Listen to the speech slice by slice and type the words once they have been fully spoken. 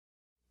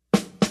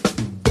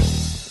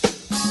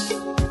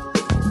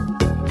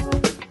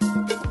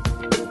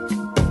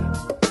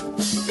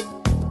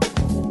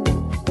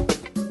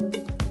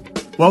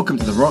Welcome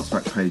to the Rocks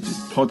Back Pages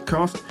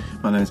podcast.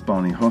 My name is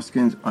Barney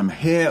Hoskins. I'm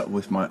here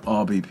with my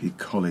RBP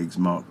colleagues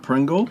Mark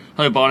Pringle.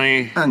 Hello,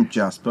 Barney. And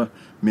Jasper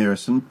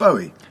Mearison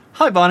Bowie.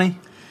 Hi, Barney.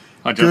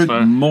 Hi, Jasper.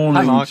 Good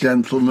morning, Hi,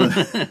 gentlemen.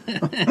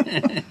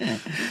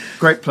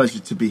 Great pleasure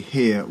to be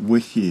here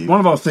with you. One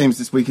of our themes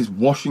this week is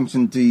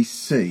Washington,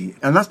 D.C.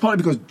 And that's partly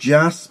because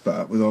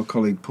Jasper, with our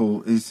colleague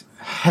Paul, is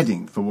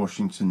heading for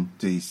Washington,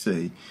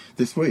 D.C.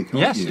 this week, aren't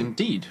Yes, you?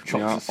 indeed. We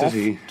Chocolate are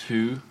City. off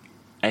to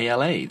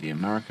ALA, the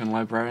American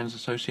Librarians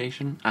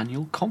Association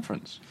annual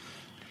conference.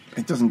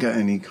 It doesn't get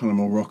any kind of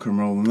more rock and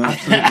roll than that.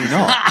 Absolutely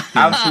not.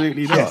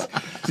 Absolutely not. Yes.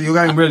 So you're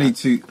going really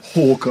to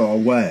hawk our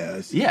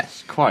wares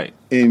Yes, quite.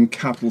 in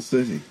Capital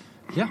City.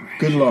 Yeah.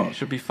 Good luck. It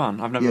should be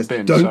fun. I've never Yes,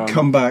 been. don't so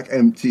come back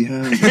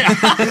empty-handed.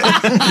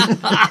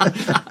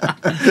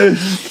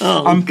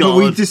 Oh, But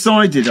we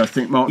decided, I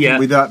think, Mark, Yeah.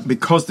 with that,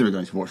 because they were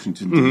going to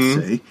Washington,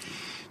 D.C.,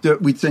 that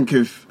we'd think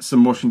of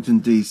some Washington,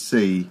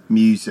 D.C.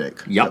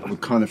 music Yep. that would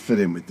kind of fit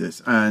in with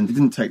this. And it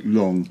didn't take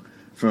long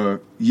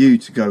for you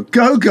to go,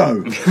 go,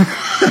 go! Go,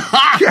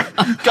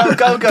 go,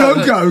 go.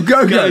 Go, go,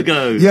 go, go!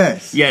 Go.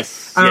 Yes.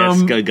 Yes,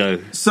 go, go.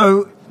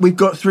 So we've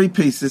got three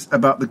pieces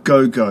about the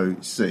go-go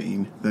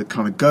scene, the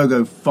kind of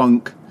go-go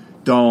funk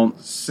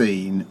dance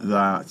scene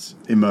that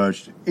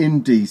emerged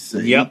in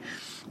DC Yep.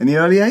 in the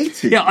early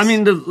 80s. Yeah, I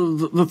mean,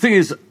 the thing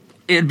is,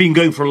 it had been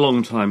going for a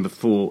long time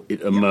before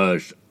it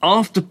emerged.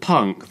 After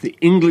punk, the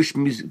English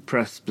music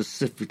press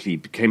specifically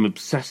became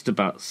obsessed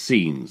about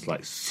scenes,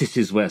 like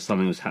cities where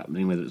something was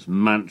happening, whether it's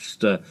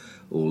Manchester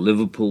or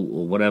Liverpool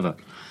or whatever.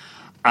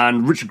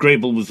 And Richard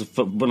Grable was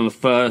one of the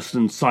first,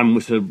 and Simon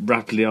Witter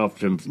rapidly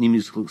after him, New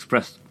Musical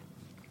Express,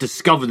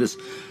 discovered this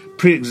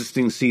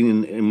pre-existing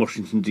scene in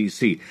Washington,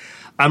 D.C.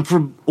 And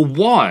for a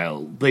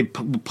while, they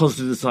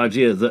posited this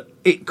idea that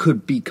it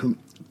could be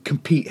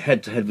compete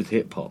head-to-head with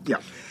hip-hop. Yeah.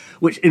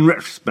 Which, in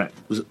retrospect,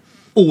 was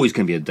always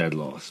going to be a dead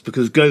loss,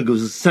 because go-go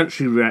was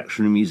essentially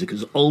reactionary music. It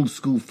was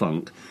old-school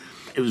funk.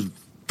 It was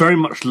very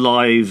much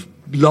live,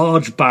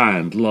 large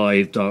band,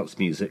 live dance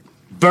music.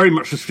 Very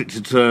much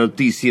restricted to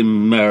DC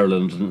and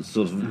Maryland, and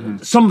sort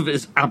of some of it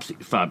is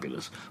absolutely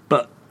fabulous,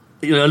 but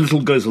you know, a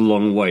little goes a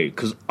long way,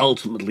 because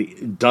ultimately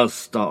it does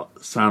start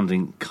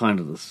sounding kind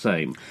of the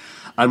same.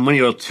 And when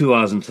you're 2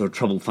 hours into a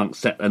Trouble Funk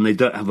set and they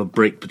don't have a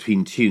break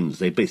between tunes,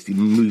 they basically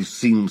move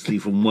seamlessly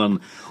from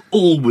one,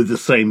 all with the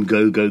same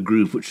go-go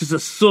groove, which is a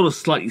sort of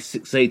slightly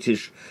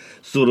 6/8-ish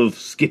sort of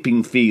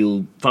skipping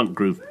feel funk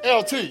groove.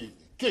 LT,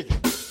 kick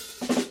it.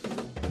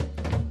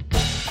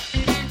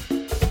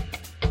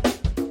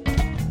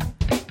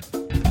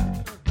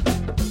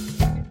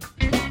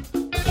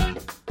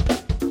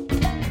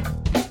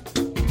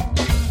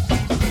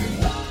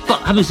 But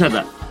having said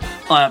that,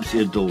 I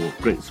absolutely adore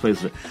Great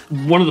Disposal.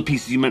 One of the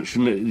pieces you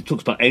mentioned, it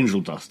talks about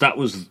angel dust. That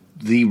was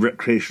the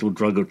recreational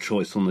drug of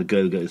choice on the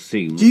go-go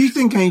scene. Do you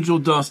think Angel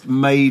Dust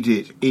made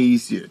it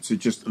easier to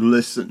just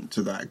listen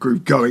to that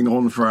group going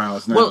on for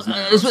hours and Well, hours and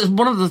hours? it's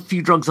one of the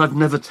few drugs I've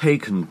never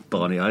taken,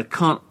 Barney. I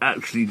can't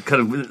actually,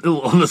 kind of, with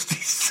all honesty,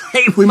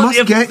 say We what must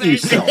the get you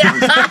effect-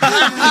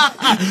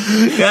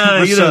 some.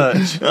 Yeah,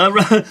 Research.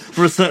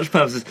 for research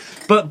purposes.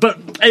 But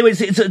anyway,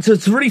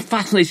 it's a really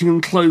fascinating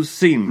and closed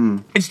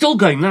scene. It's still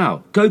going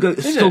now. Go-go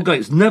is still it?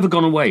 going. It's never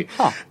gone away.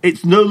 Huh.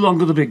 It's no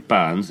longer the big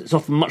bands. It's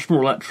often much more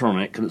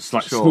electronic, and it's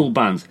like Sure. small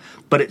bands.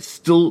 But it's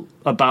still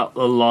about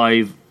a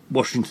live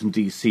Washington,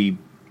 D.C.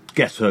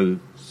 ghetto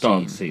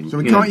dance scene. So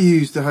we you can't know.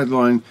 use the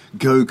headline,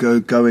 go, go,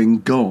 going,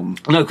 gone.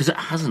 No, because it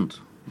hasn't.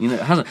 You know,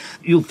 it hasn't.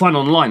 You'll find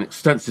online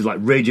extensive like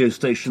radio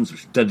stations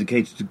which are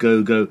dedicated to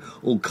go-go,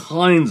 all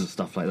kinds of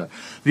stuff like that.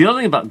 The other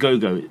thing about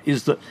go-go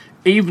is that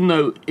even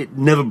though it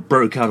never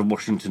broke out of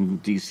Washington,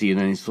 D.C. in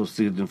any sort of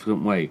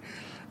significant way,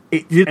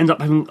 it did end up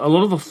having a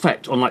lot of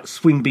effect on like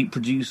swing beat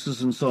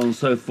producers and so on and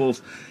so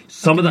forth.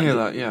 Some of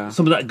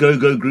that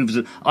go-go grooves.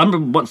 I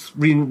remember once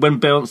reading when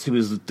Beyonce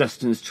was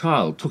Destiny's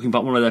Child, talking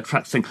about one of their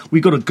tracks, saying, "We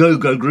got a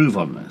go-go groove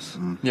on this."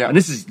 Yeah. And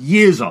this is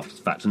years after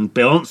the fact, and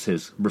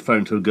Beyonce's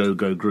referring to a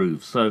go-go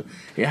groove. So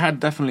it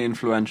had Definitely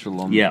influential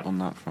on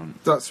that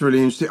front. That's really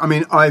interesting. I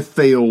mean, I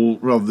feel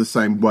rather the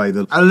same way.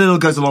 That a little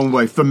goes a long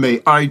way for me.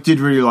 I did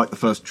really like the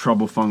first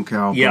Trouble Funk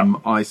album. Yeah.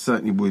 I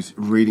certainly was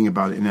reading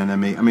about it in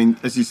NME. I mean,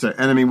 as you say,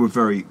 NME were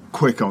very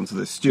quick onto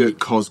this. Stuart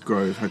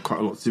Cosgrove had quite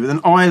a lot to do with it.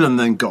 Then Ireland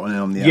then got in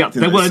on the act.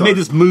 they made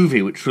this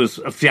movie, which was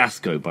a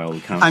fiasco by all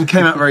accounts. and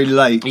came out very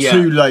late, Yeah.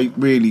 too late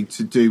really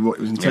to do what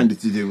it was intended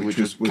to do, which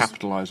was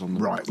capitalise on the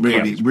right,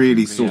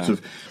 really sort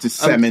of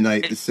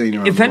disseminate the scene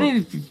around If the any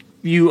world. of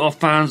you are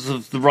fans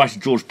of the writer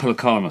George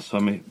Pelecanos, who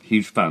I'm a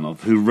huge fan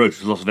of, who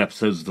wrote a lot of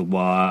episodes of The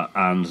Wire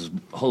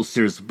and a whole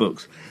series of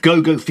books,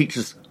 Go-Go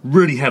features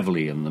really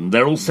heavily in them.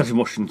 They're all set in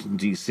Washington,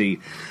 D.C.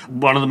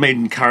 One of the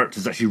main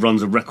characters actually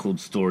runs a record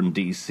store in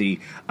D.C.,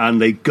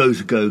 and they go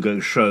to Go-Go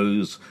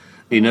shows.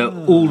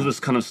 all of this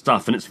kind of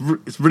stuff, and it's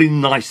really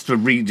nice to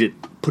read it,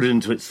 put it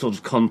into its sort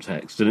of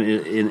context in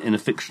a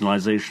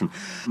fictionalisation.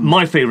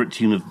 My favourite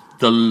tune of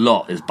the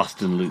lot is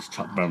Bustin' Loose,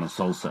 Chuck Brown and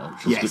Soul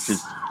Searchers, which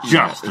is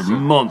just a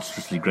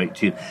monstrously great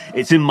tune.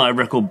 It's in my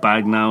record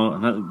bag now.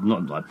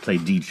 Not that I play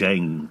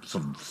DJing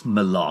sort of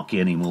malarkey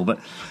anymore, but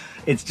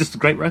it's just a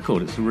great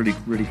record. It's a really,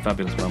 really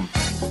fabulous one.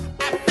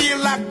 I feel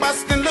like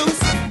bustin' loose,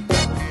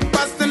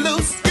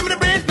 give me the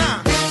bridge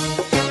now.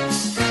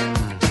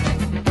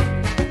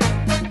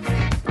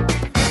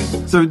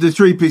 So the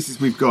three pieces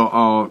we've got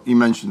are, you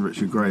mentioned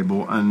Richard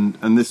Grable,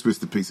 and this was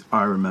the piece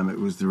I remember. It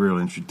was the real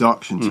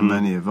introduction to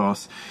many of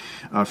us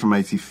from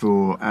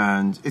 84,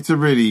 and it's a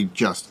really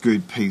just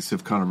good piece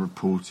of kind of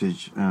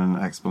reportage and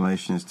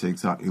explanation as to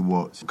exactly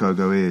what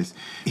Go-Go is.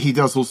 He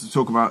does also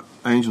talk about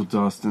angel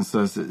dust and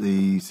says that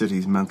the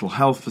city's mental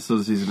health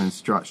facilities have been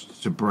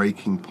stretched to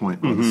breaking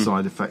point by the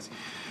side effects.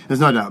 There's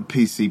no doubt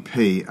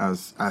PCP,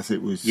 as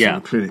it was sort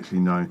of clinically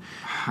known,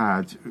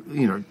 had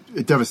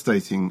a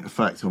devastating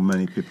effect on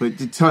many people. It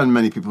did turn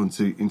many people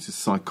into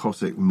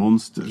psychotic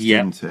monsters,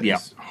 didn't it?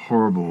 It's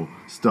horrible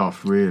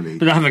stuff, really.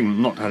 But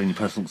having not had any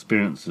personal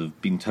experience of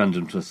being turned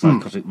into a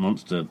psychotic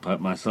monster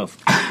myself,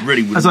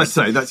 really wouldn't. As I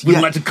say,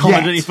 wouldn't like to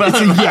comment any further.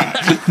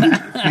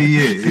 For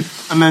you.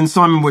 And then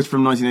Simon Wood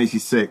from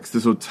 1986,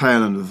 the sort of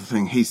tail end of the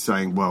thing, he's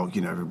saying, well,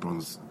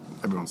 everyone's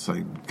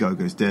saying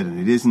Go-Go's dead, and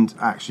it isn't.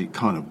 Actually, it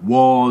kind of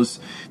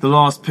was. The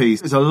last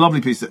piece is a lovely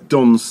piece that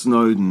Don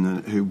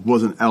Snowden, who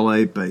was an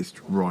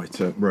LA-based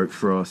writer, wrote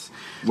for us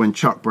when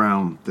Chuck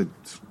Brown, the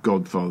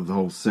godfather of the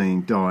whole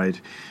scene, died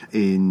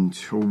in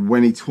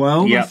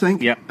 2012, I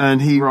think.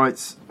 And he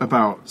writes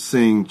about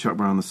seeing Chuck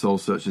Brown and the Soul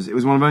Searchers. It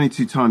was one of only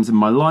 2 times in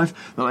my life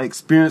that I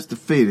experienced the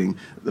feeling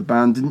that the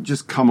band didn't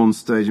just come on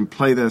stage and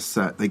play their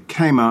set. They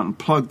came out and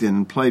plugged in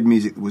and played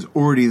music that was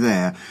already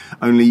there,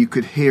 only you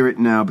could hear it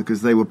now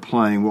because they were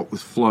playing what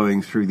was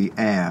flowing through the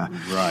air.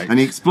 Right. And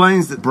he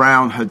explains that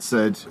Brown had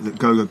said that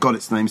Go-Go got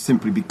its name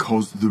simply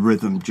because the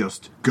rhythm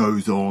just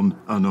goes on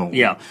and on.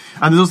 Yeah.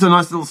 And there's also a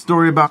nice little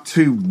story about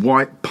 2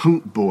 white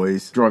punk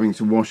boys driving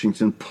to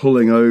Washington,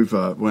 pulling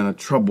over when a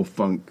Trouble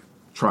Funk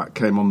track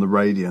came on the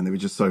radio, and they were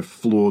just so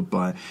floored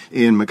by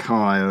Ian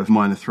Mackay of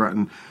Minor Threat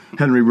and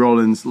Henry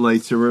Rollins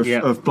later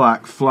of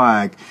Black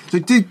Flag. So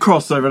it did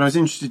cross over, and I was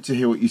interested to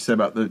hear what you said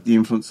about the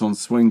influence on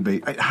swing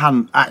beat. It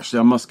hadn't actually,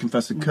 I must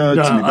confess, occurred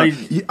to me,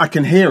 but I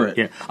can hear it.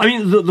 Yeah, I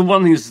mean, the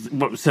one thing is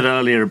what was said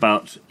earlier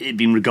about it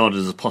being regarded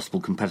as a possible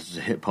competitor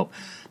to hip-hop.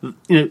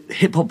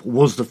 Hip-hop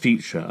was the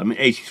future. I mean,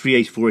 83,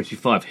 84,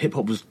 85,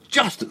 hip-hop was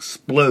just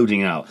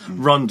exploding out.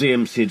 Run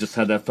DMC had just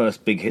had their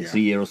first big hits a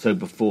year or so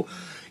before.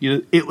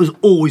 It was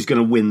always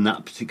going to win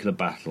that particular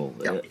battle.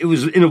 It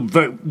was in a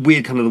very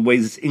weird kind of the way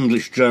this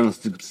English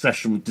journalistic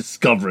obsession with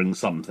discovering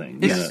something.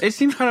 It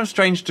seems kind of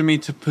strange to me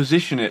to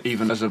position it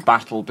even as a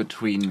battle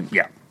between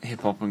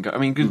hip-hop and Go. I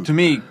mean, to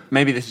me,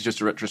 maybe this is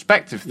just a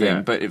retrospective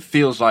thing, but it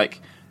feels like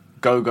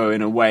Go-Go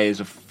in a way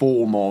is a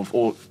form of,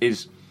 or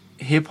is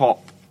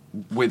hip-hop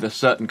with a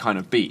certain kind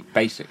of beat,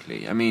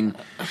 basically. I mean,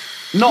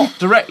 not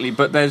directly,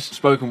 but there's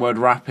spoken word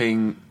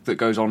rapping that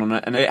goes on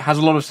it, and it has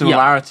a lot of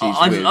similarities.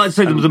 I'd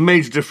say the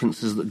major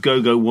difference is that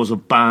Go-Go was a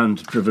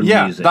band-driven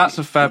music. Yeah, that's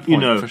a fair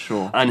point, for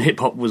sure. And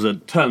hip-hop was a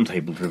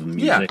turntable-driven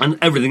music, and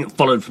everything that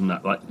followed from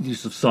that, like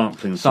use of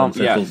sampling, in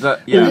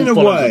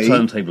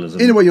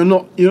a way, you're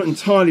not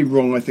entirely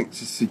wrong, I think,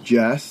 to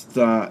suggest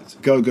that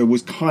Go-Go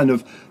was kind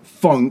of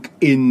funk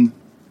in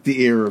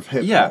the era of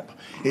hip-hop. Yeah.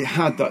 It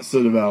had that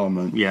sort of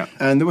element. Yeah.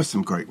 And there were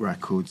some great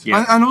records.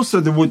 Yeah. And also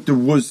there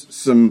was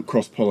some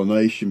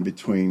cross-pollination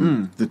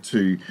between the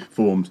two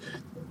forms.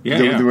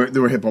 There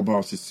were hip-hop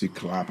artists who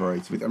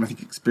collaborated with them. I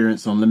think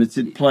Experience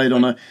Unlimited played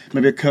on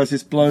maybe a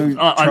Curtis Blow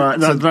track.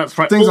 That's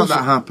right. Things like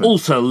that happened.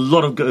 Also, a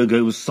lot of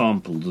Go-Go was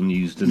sampled and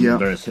used in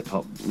various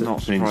hip-hop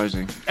Not things.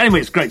 Surprising. Anyway,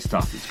 it's great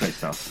stuff.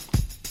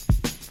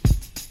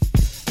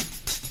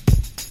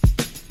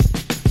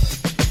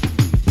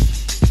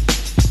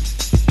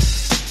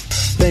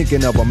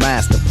 Thinking of a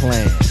master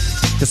plan.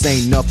 This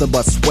ain't nothing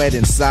but sweat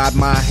inside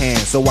my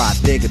hands. So I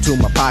dig into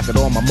my pocket,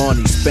 all my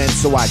money spent.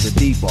 So I get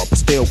deeper, but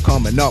still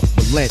coming up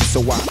with lint.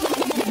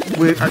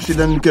 We're actually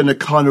then going to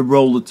kind of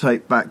roll the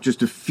tape back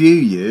just a few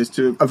years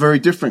to a very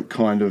different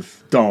kind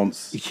of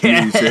dance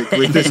music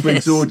with this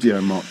week's audio,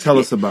 Mark. Tell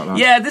us about that.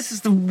 Yeah, this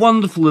is the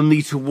wonderful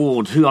Anita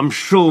Ward, who I'm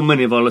sure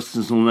many of our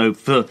listeners will know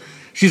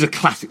she's a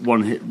classic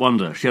one-hit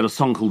wonder. She had a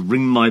song called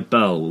Ring My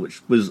Bell,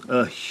 which was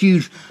a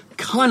huge,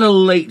 kind of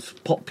late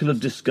popular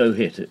disco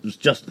hit.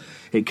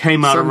 It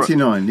came out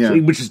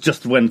 79, which is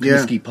just when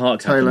Comiskey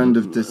Park happened, tail end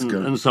of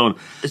disco and so on.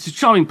 It's a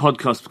charming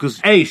podcast because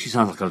she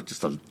sounds like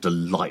just a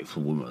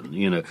delightful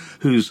woman,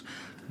 who's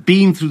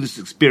been through this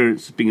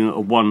experience of being a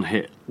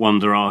one-hit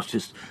wonder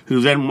artist, who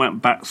then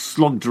went back,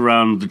 slogged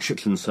around the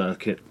Chitlin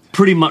circuit,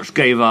 pretty much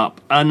gave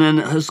up, and then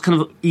has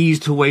kind of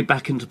eased her way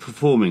back into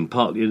performing,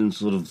 partly in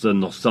sort of the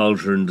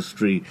nostalgia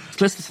industry.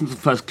 So let's listen to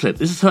the first clip.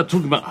 This is her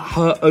talking about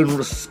her own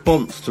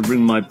response to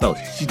Ring My Bell.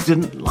 She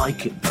didn't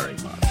like it very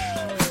much.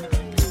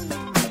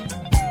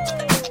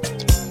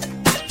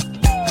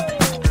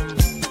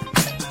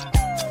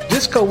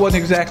 This disco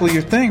wasn't exactly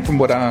your thing, from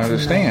what I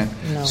understand.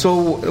 No.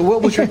 So,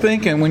 what was you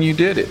thinking when you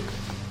did it?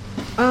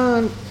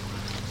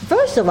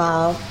 First of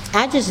all,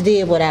 I just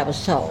did what I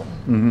was told.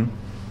 Mm-hmm.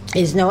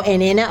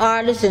 And any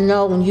artist,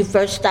 when you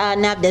first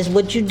starting out, that's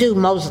what you do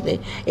mostly.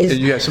 Is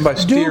you have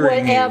somebody do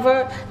steering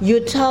whatever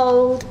you're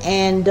told,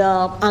 and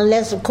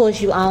unless, of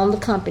course, you own the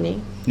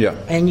company. Yeah.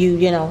 And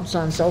so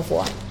on and so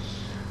forth.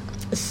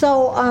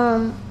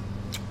 So,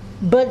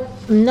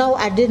 but no,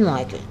 I didn't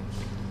like it.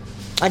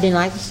 I didn't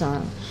like the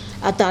song.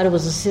 I thought it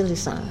was a silly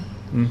song.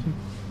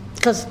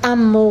 Because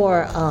I'm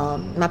more,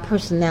 my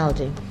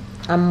personality,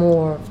 I'm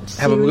more serious.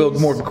 Have a little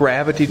more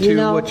gravity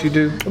to what you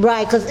do?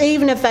 Right, because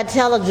even if I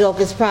tell a joke,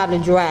 it's probably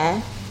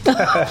dry.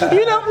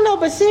 No,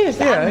 but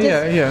seriously.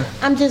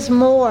 I'm just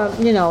more,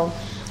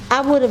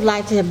 I would have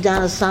liked to have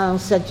done a song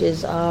such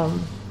as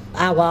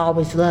I Will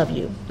Always Love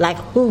You. Like,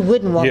 who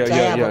wouldn't want to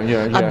have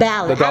a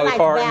ballad? The Dolly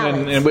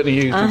Parton and Whitney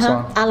Houston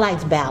song. I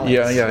liked ballads.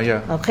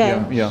 Yeah.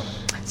 Okay? Yeah.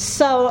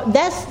 So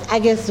that's, I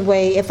guess, the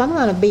way, if I'm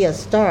going to be a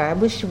star, I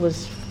wish it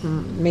was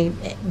me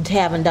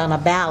having done a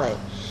ballad.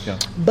 Yeah.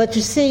 But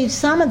you see,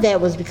 some of that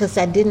was because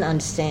I didn't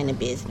understand the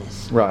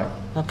business. Right.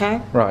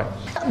 Okay? Right.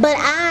 But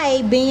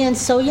I, being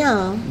so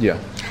young,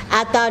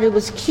 I thought it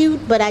was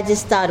cute, but I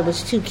just thought it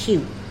was too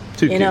cute.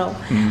 Too cute.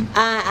 Mm-hmm.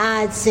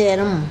 I said,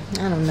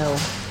 I don't know.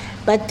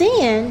 But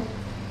then,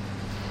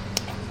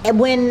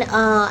 when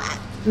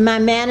my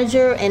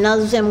manager and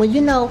others said, well,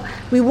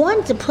 we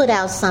wanted to put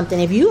out something.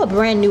 If you're a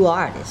brand new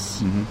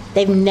artist,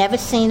 they've never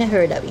seen or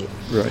heard of you.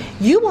 Right.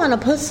 You want to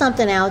put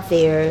something out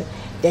there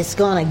that's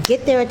going to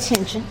get their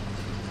attention,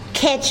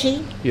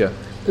 catchy. Yeah.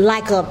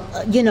 Like they're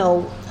going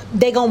to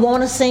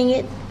want to sing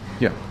it.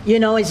 Yeah.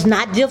 It's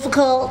not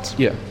difficult.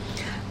 Yeah.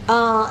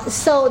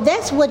 So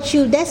that's what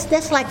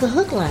that's like the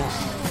hook line.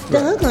 The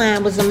hook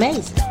line was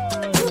amazing.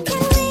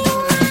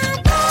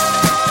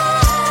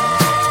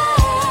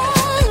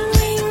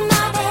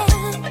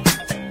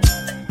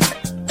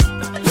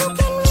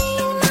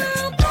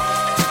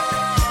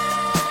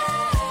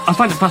 I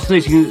find it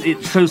fascinating.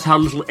 It shows how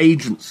little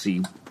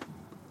agency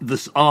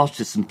this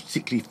artists, and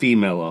particularly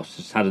female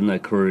artists, had in their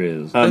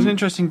careers. There's an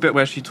interesting bit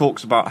where she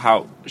talks about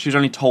how she was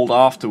only told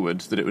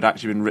afterwards that it had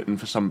actually been written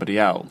for somebody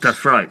else.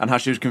 That's right. And how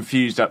she was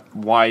confused at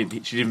why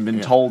she'd even been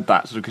told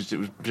that, sort of, because it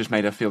was just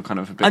made her feel kind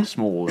of a bit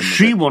small. And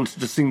she wanted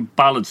to sing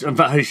ballads. In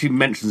fact, she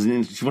mentions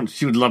in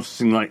she would love to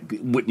sing like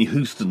Whitney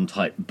Houston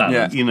type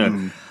ballads,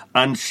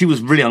 And she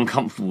was really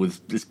uncomfortable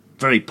with this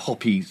very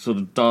poppy sort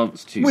of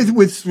dance tune.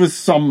 With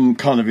some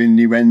kind of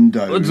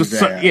innuendo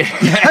there.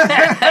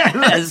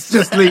 Let's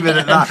just leave it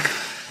at that.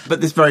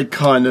 But this very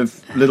kind of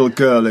little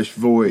girlish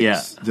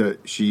voice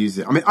that she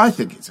uses. I mean, I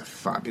think it's a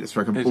fabulous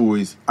record. I've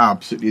always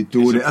absolutely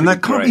adored it. And there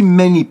can't be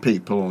many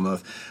people on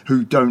earth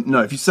who don't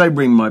know. If you say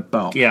Ring My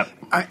Bell,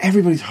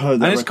 everybody's heard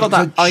that. And it's record.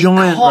 got that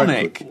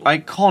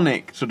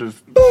iconic sort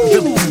of...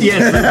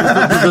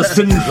 the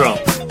syndrome.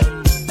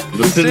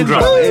 The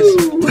syndrome.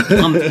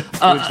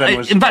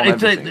 In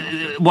fact,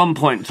 at one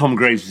point, Tom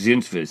Graves, in the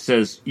interview,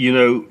 says,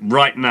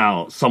 right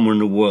now, somewhere in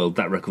the world,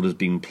 that record is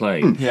being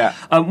played.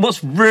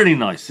 What's really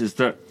nice is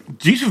that,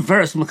 due to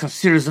various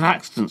series of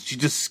accidents, she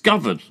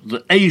discovered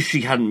that, A,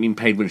 she hadn't been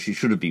paid when she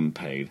should have been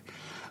paid,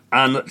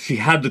 and that she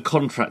had the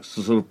contracts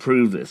to sort of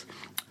prove this.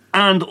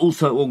 And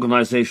also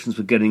organisations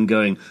were getting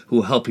going who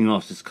were helping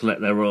artists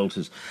collect their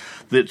royalties.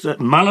 That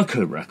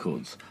Malaco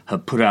Records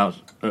had put out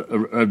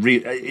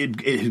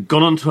it had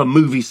gone onto a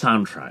movie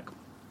soundtrack.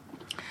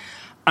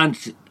 And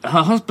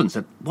her husband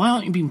said, why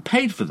aren't you being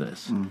paid for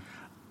this?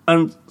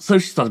 And so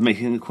she started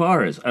making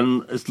inquiries.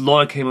 And as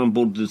lawyer came on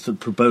board to do some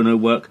pro bono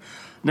work,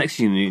 next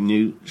thing you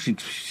knew, she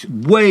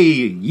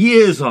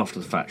years after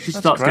the fact, she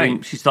starts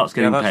getting paid.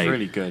 That's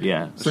really good.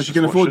 Yeah. So she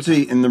can afford to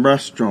eat in the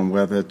restaurant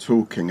where they're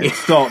talking. It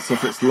starts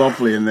off, it's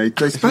lovely, and they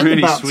spend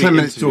really about 10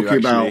 minutes talking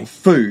about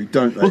food,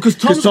 don't they? Well, because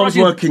Tom's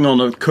working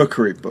on a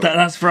cookery book.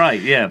 That's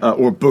right, yeah.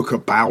 Or a book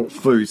about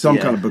food, some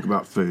kind of book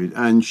about food.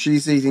 And she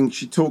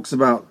talks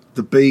about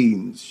the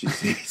beans.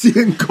 She's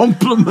eating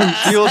compliments.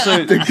 She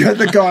also...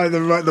 the guy,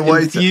 the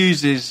waiter.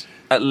 Infuses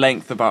at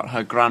length about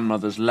her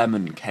grandmother's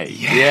lemon cake.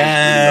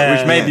 Yeah.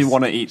 Which made me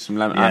want to eat some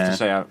lemon. I have to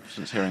say,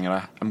 since hearing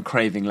it, I'm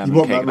craving lemon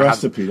cake. You want that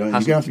recipe, don't you?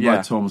 You have to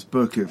buy Tom's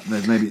book.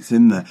 Maybe it's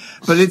in there.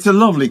 But it's a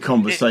lovely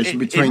conversation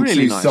between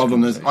really two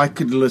Southerners. I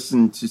could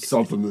listen to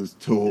Southerners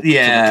talk till the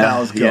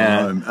cows come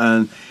home.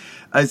 And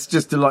it's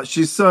just delight.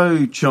 She's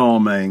so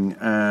charming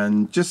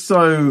and just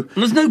so...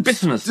 There's no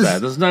bitterness there.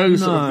 There's no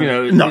sort of,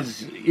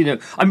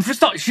 I mean, for a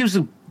start, she was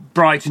a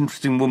bright,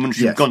 interesting woman.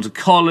 She'd gone to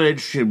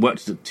college. She had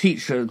worked as a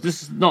teacher.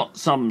 This is not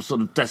some sort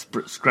of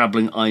desperate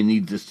scrabbling, I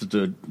need this to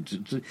do.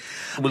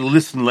 We'll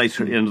listen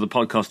later at the end of the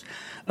podcast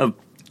of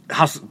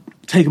how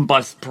taken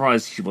by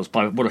surprise she was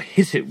by what a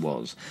hit it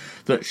was,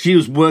 that she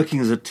was working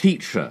as a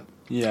teacher.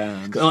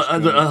 Yeah,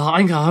 I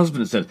think her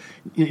husband said,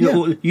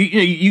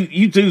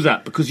 you do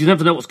that because you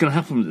never know what's going to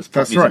happen with this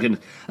pop music. Right.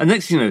 And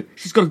next thing you know,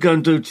 she's got to go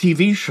and do a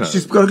TV show.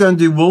 She's got to go and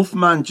do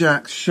Wolfman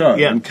Jack's show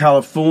in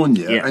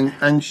California.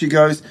 And she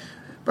goes,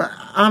 but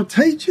I'm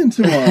teaching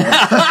tomorrow.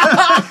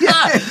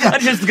 I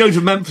just have to go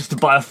to Memphis to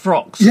buy a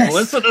frock. So all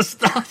that sort of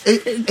stuff.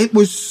 It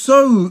was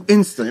so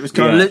instant. It was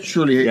kind of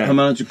literally, her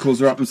manager calls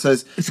her up and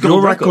says,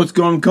 your record's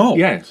gone gold.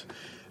 Yes.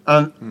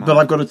 But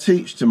I've got to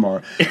teach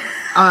tomorrow.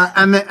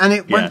 And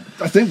it went,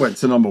 I think went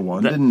to number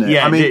one, didn't it?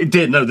 Yeah, I mean, it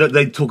did. No,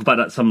 they talk about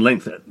that at some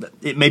length.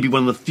 It may be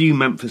one of the few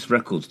Memphis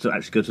records to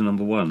actually go to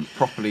number one.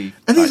 Properly.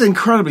 I think it's an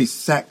incredibly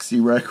sexy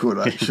record,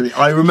 actually.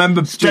 I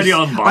remember... Steady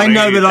on, buddy. I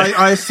know, but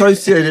I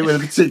associate it with a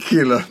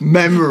particular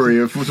memory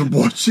of sort of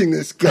watching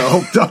this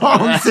girl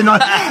dance, and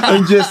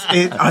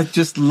I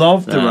just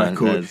loved the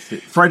record.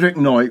 Frederick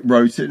Knight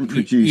wrote it and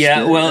produced it.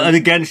 Yeah, well, and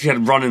again, she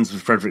had run-ins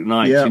with Frederick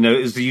Knight. Yeah. You know,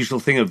 it was the usual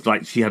thing of,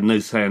 like, she had no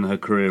say in her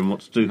career and what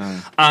to do. No.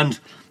 And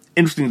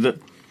interesting that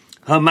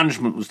her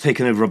management was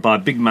taken over by a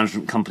big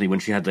management company when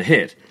she had the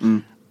hit.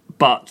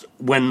 But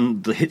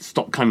when the hit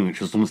stopped coming,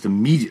 which was almost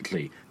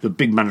immediately, the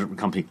big management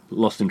company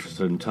lost interest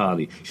in her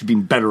entirely. She'd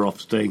been better off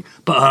staying,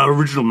 but her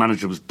original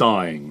manager was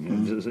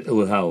dying, ill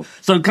with health.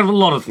 So kind of a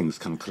lot of things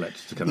kind of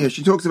collected to kind of... Yeah,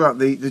 she talks about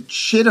the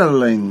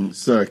chittering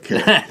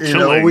circuit,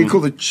 what we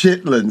call the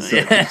chitlin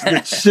circuit,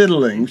 the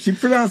chittering. She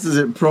pronounces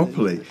it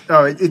properly.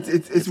 Oh,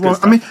 it's one.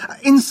 I mean,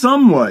 in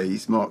some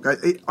ways, Mark,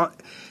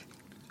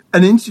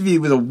 an interview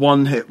with a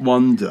one-hit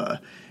wonder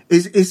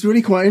is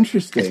really quite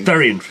interesting. It's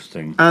very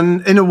interesting.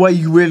 And in a way,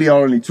 you really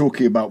are only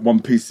talking about one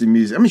piece of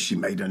music. I mean, she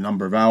made a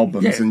number of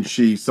albums and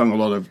she sung a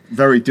lot of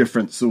very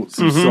different sorts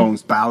of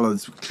songs,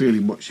 ballads, clearly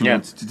what she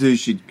wanted to do.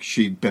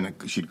 She'd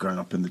grown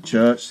up in the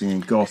church singing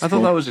gospel. I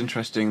thought that was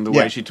interesting, the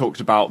way she talked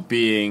about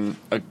being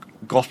a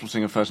gospel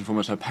singer first and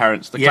foremost. Her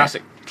parents,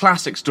 the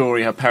classic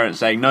story, her parents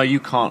saying, no, you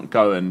can't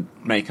go and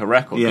make a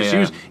record. She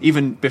was,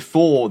 even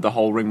before the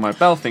whole Ring My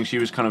Bell thing, she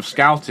was kind of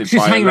scouted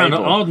She's by hanging a around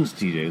label. at Arden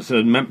Studios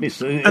in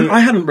Memphis. And I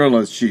hadn't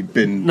realised she'd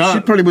been... No.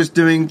 She probably was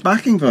doing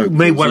backing vocals.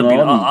 May well have been.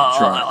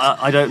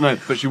 I don't know.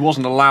 But she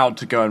wasn't allowed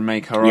to go and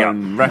make her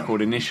own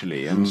record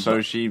initially, and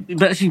so she...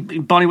 But actually,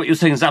 Barney, what you're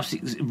saying is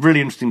absolutely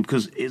really interesting,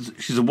 because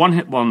she's a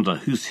one-hit wonder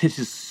whose hit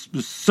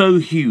was so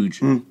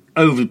huge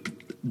over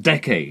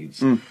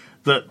decades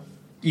that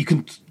you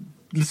can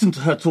listen to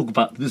her talk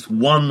about this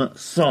one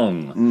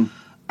song,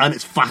 and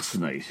it's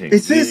fascinating.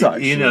 It is,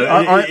 actually. You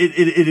know,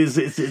 it is.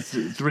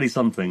 It's really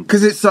something,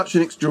 because it's such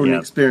an extraordinary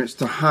experience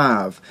to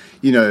have.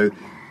 You know,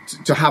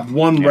 to have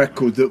one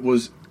record that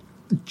was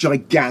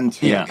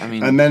gigantic,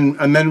 and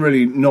then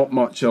really not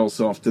much else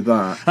after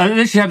that. And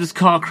then she had this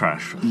car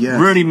crash,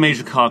 really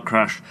major car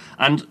crash,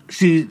 and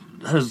she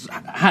has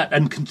had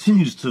and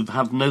continues to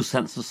have no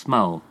sense of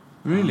smell.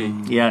 Really?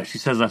 Yeah, she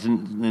says that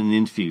in the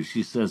interview.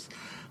 She says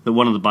that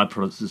one of the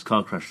byproducts of this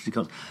car crash, she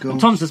can't. And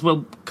Tom says,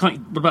 well, what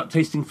about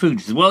tasting food?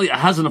 She says, well, it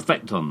has an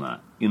effect on that,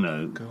 you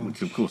know,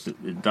 which of course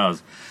it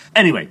does.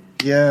 Anyway.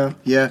 Yeah.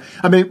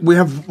 I mean, we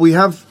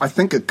have, I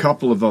think, a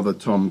couple of other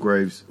Tom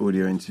Graves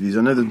audio interviews.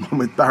 I know there's one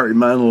with Barry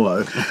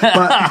Manilow.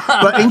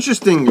 but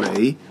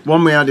interestingly,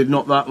 one we added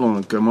not that long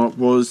ago, Mark,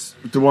 was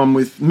the one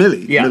with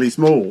Millie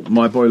Small,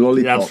 My Boy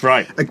Lollipop. That's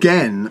right.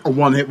 Again, a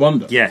one-hit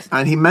wonder. Yes.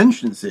 And he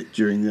mentions it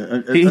during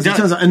the... As it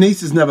turns out,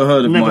 Anita's never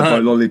heard of My Boy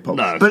Lollipop.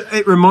 No. But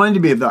it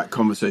reminded me of that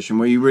conversation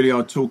where you really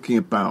are talking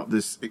about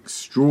this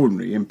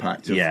extraordinary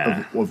impact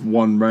of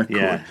one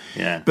record.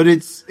 Yeah. But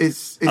it's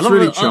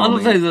really charming. I love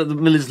to say that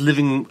Millie's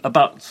living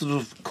about sort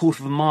of a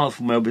quarter of a mile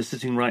from where we're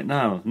sitting right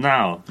now.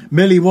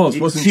 Millie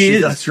wasn't she?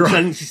 Is. That's right.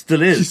 I think she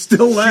still is. She's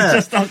still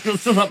there. She's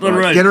just up the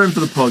road. Get her in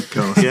for the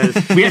podcast.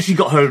 Yes. We actually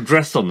got her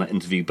address on that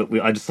interview, but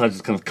I decided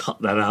to kind of cut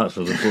that out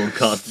of the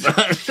broadcast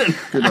version.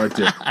 Good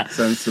idea.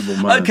 Sensible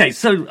man. Okay,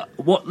 so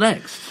what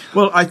next?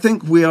 Well, I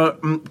think we are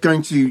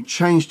going to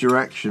change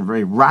direction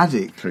very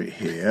radically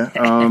here.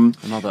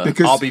 Another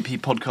because RBP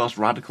podcast,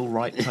 Radical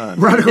Right Turn.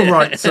 Radical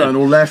Right Turn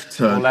or Left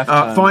Turn.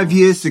 5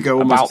 years ago,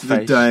 almost to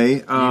the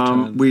day,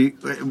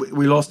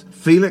 we lost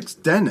Felix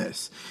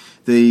Dennis,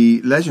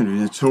 the legendary,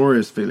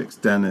 notorious Felix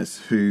Dennis,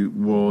 who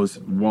was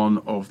one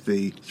of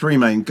the three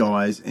main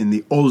guys in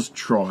the Oz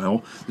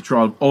trial, the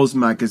trial of Oz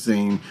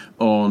magazine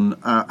on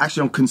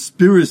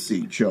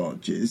conspiracy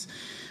charges,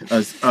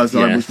 as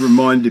I was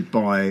reminded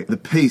by the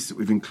piece that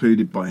we've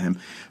included by him.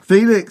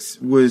 Felix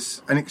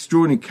was an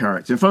extraordinary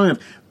character. And funnily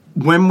enough,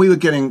 when we were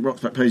getting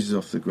Rock's Back Pages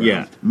off the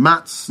ground,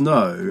 Matt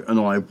Snow and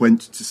I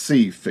went to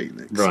see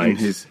Felix in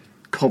his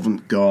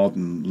Covent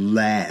Garden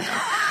lair,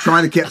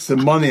 trying to get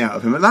some money out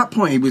of him. At that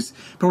point, he was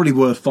probably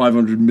worth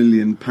 £500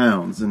 million,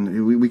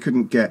 and we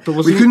couldn't get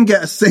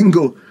a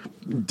single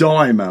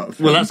dime out of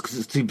him. Well, that's because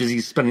it's too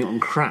busy spending it on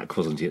crack,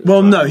 wasn't he?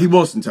 Well, no, he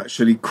wasn't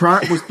actually.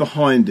 Crack was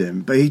behind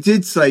him, but he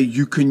did say,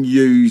 "You can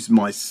use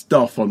my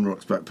stuff on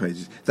Rock's Back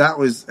Pages." That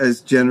was as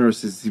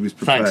generous as he was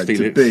prepared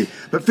to be.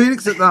 But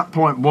Felix at that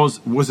point was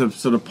a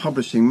sort of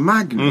publishing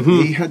magnate.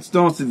 He had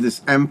started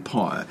this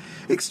empire.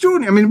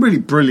 Extraordinary. I mean, really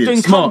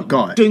brilliant, smart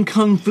guy. Doing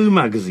kung fu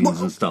magazines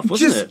and stuff,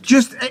 wasn't it?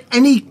 Just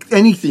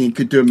anything he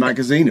could do a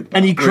magazine about.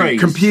 Any craze.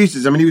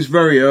 Computers. I mean, he was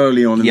very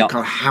early on in Yep.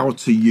 kind of how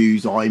to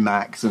use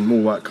iMacs and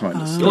all that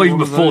kind of stuff. Or even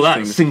All of before those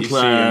that, things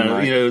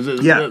that you see in,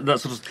 Sinclair, Yeah. that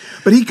sort of...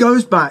 But he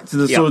goes back to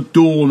the Yeah. sort of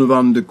dawn of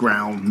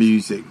underground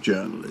music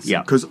journalism.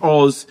 Yeah. Because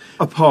Oz,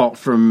 apart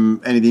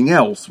from anything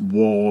else,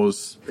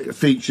 was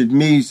featured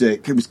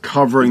music. It was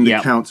covering the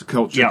Yeah.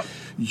 counterculture. Yeah.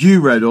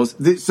 You read Oz.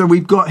 So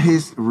we've got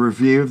his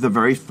review of the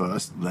very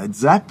first Led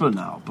Zeppelin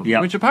album.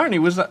 Yeah. Which apparently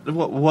was that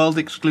world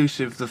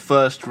exclusive, the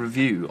first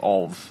review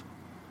of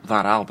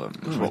that album.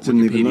 Is what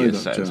didn't even know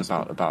Wikipedia that, says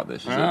Jasper. about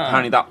this.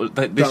 Apparently that was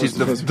this was is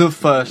the the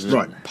first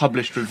Right.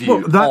 published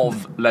review Well,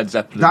 of Led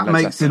Zeppelin. That Led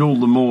makes Zeppelin. it all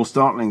the more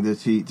startling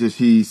that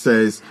he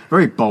says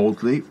very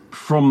boldly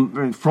from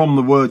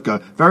the word go.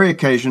 Very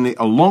occasionally,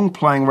 a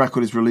long-playing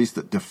record is released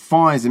that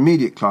defies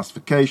immediate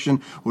classification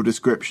or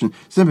description,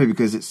 simply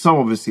because it's so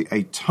obviously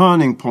a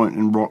turning point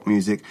in rock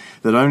music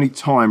that only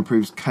time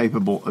proves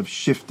capable of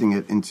shifting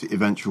it into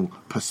eventual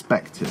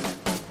perspective.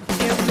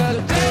 In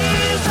the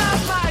days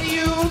of my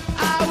youth,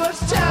 I was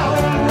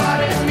told what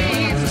it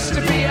means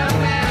to be a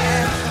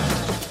man.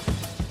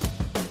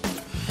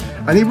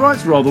 And he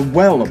writes rather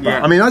well about.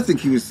 Yeah. I mean, I think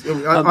he was.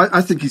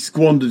 I think he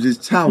squandered his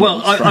talent. Well,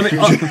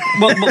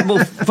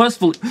 well, first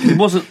of all, he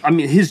wasn't. I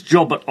mean, his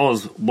job at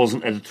Oz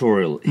wasn't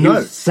editorial. He No.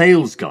 was a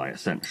sales guy,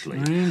 essentially.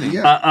 Really?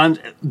 Yeah. And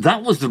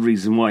that was the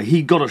reaon why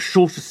he got a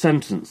shorter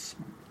sentence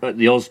at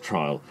the Oz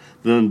trial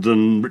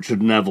than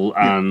Richard Neville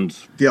and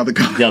the other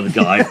guy. the other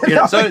guy.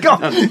 Yeah, The other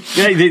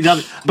guy. the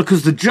other,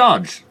 because the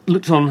judge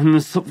looked on him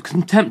as sort of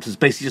contempt, as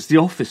basically just the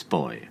office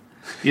boy.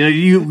 You know,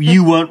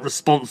 you weren't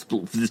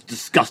responsible for this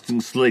disgusting,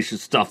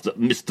 salacious stuff that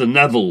Mr.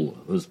 Neville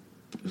was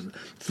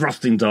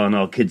thrusting down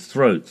our kids'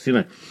 throats, you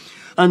know.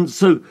 And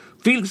so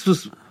Felix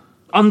was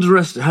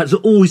has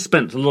always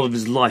spent a lot of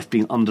his life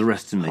being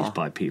underestimated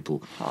by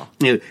people.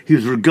 You know, he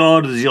was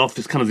regarded as the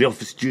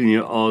office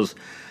junior at Oz.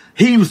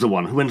 He was the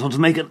one who went on to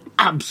make an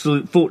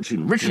absolute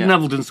fortune. Richard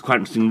Neville didn't quite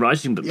interesting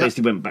writing, but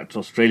basically went back to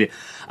Australia.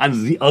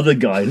 And the other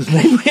guy, whose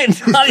name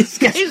entirely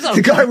escapes us.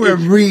 The guy we're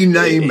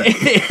renaming.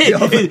 The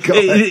other guy.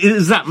 It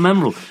is that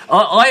memorable.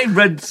 I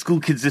read School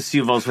Kids'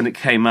 issue of Oz when it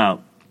came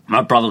out.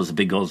 My brother was a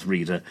big Oz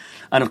reader.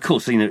 And of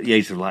course, you know, at the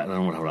age of like, I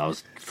don't know what I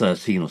was,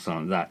 13 or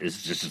something like that,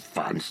 is just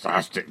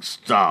fantastic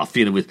stuff,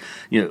 you know, with,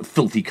 you know,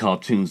 filthy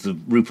cartoons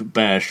of Rupert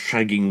Bear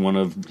shagging one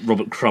of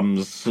Robert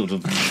Crumb's sort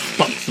of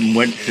buxom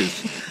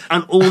wenches.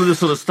 And all of this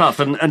sort of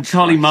stuff. And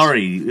Charlie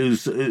Murray,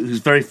 whose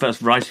very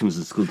first writing was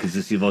in School Kids'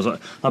 issue of Oz,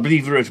 I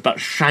believe he wrote about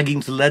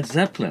shagging to Led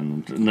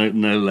Zeppelin,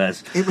 no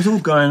less. It was all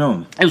going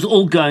on. It was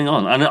all going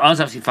on. And I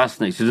was actually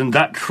fascinated. And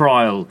that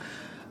trial...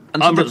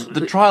 And so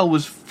the trial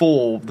was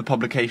for the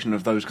publication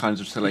of those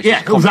kinds of salacious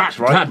Yeah, comics,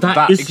 right?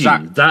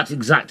 That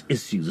exact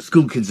issue, the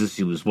School Kids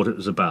issue, was what it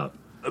was about.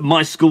 At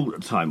my school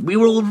at the time, we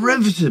were all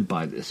riveted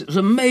by this. It was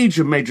a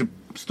major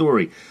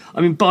story.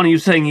 I mean, Barney, you were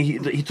saying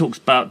he talks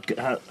about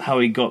how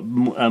he got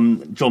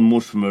John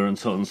Mortimer and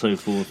so on and so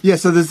forth. Yeah,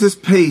 so there's this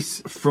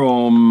piece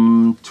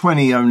from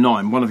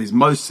 2009, one of his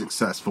most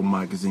successful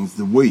magazines,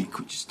 The Week,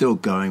 which is still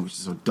going, which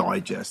is a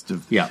digest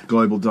of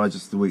global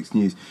digest of the week's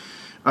news.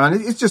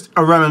 And it's just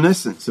a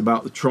reminiscence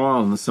about the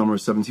trial in the summer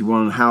of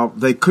 71 and how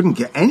they couldn't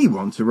get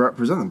anyone to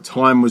represent them.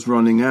 Time was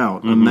running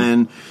out. And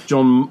then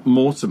John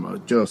Mortimer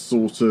just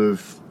sort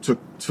of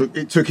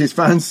took his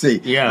fancy.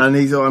 Yeah. And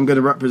he thought, I'm going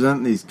to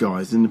represent these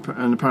guys. And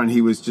apparently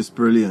he was just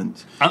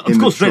brilliant. Of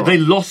course, they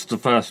lost the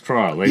first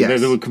trial.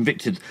 They were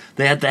convicted.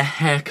 They had their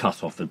hair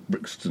cut off at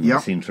Brixton, I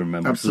seem to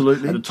remember.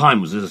 Absolutely. At the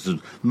time, was this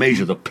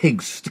major, the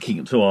pigs sticking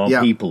it to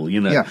our people, you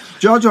know. Yeah.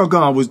 Jar Jar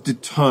Gar was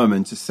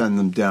determined to send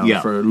them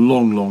down for a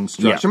long, long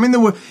stretch. Yeah. I mean, there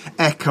were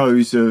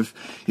echoes of,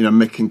 you know,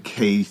 Mick and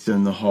Keith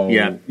and the whole,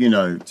 you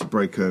know, To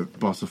Break a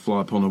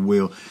Butterfly Upon a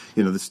Wheel,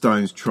 you know, the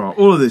Stones trial,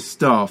 all of this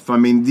stuff. I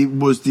mean,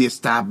 the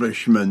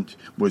establishment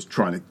was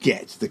trying to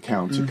get the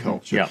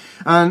counterculture. Yeah.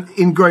 And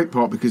in great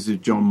part because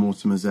of John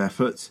Mortimer's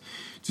efforts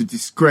to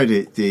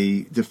discredit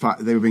the fact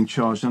that they were being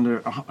charged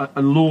under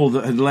a law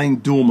that had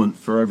lain dormant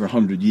for over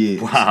 100 years.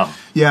 Wow.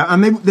 Yeah,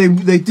 and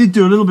they did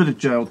do a little bit of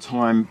jail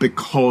time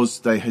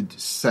because they had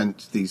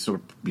sent these sort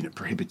of, you know,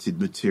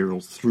 prohibited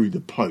materials through the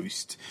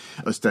post,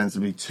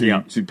 ostensibly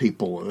to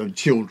people,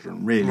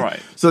 children, really. Right.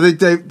 So they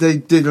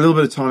did a little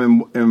bit of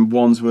time in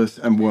Wandsworth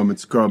and Wormwood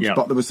Scrubs, Yeah.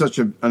 but there was such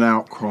an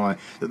outcry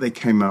that they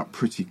came out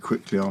pretty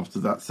quickly after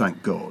that,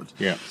 thank God.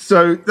 Yeah.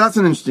 So that's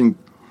an interesting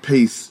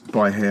piece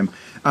by him.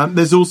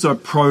 There's also a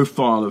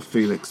profile of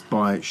Felix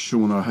by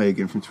Sean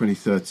O'Hagan from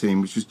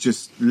 2013, which was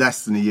just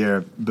less than a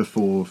year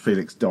before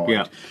Felix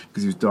died,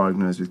 because he was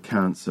diagnosed with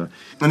cancer.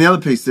 And the other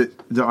piece that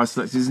I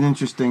selected is an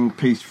interesting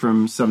piece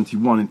from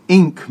 71 in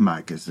Ink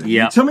magazine.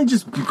 Yeah. Tell me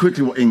just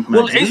quickly what Ink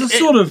magazine is.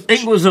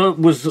 Ink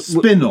was a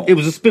spin-off. It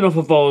was a spin-off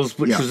of Oz,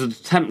 which was an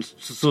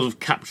attempt to sort of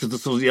capture the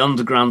sort of the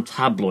underground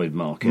tabloid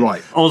market.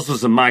 Right. Oz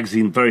was a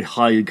magazine, very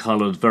highly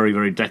coloured, very,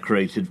 very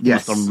decorated,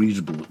 Yes. almost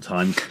unreadable at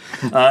times.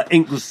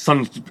 Ink was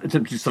attempting to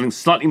do something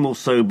slightly more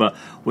sober,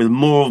 with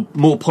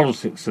more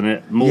politics in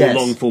it, more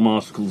long-form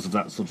articles of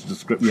that sort of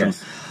description.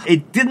 Yes.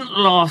 It didn't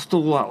last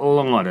all that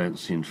long, I don't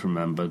seem to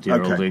remember,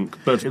 dear old Ink,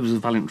 but it was a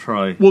valiant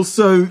try. Well,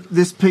 so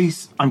this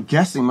piece, I'm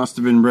guessing, must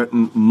have been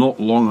written not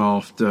long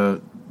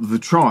after the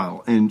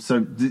trial, and so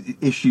the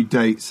issue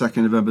date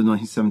 2nd November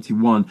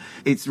 1971.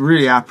 It's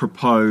really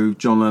apropos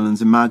John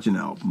Lennon's Imagine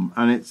album,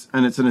 and it's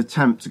an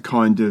attempt to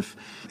kind of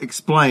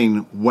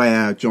explain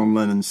where John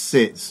Lennon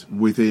sits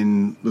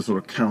within the sort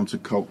of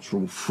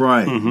countercultural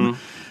frame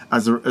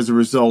as a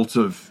result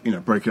of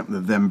breaking up the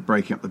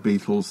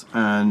Beatles.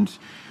 And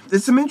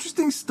there's some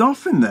interesting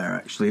stuff in there,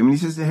 actually. I mean,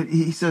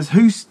 he says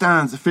who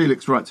stands?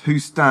 Felix writes, who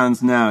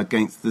stands now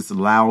against this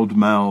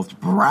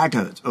loud-mouthed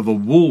braggart of a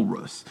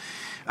walrus?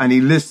 And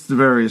he lists the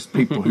various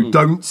people who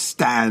don't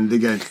stand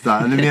against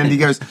that. And in the end, he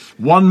goes,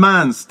 one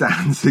man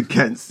stands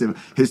against him.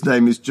 His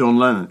name is John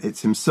Lennon.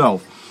 It's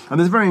himself. And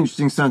there's a very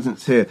interesting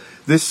sentence here.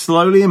 This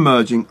slowly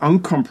emerging,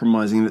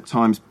 uncompromising, and at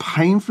times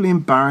painfully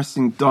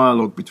embarrassing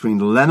dialogue between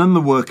Lennon,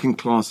 the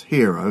working-class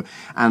hero,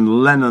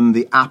 and Lennon,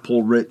 the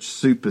apple-rich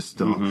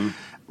superstar,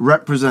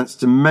 represents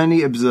to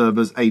many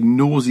observers a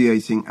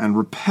nauseating and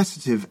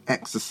repetitive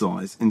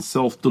exercise in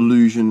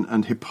self-delusion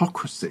and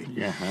hypocrisy.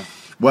 Yeah.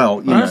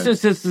 Well,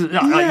 that's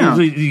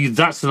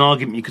an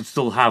argument you could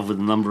still have with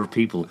a number of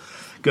people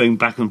going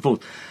back and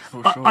forth.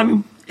 Sure. I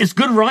mean, it's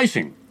good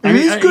writing. It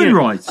is good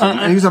writing.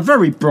 And he was a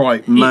very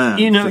bright man.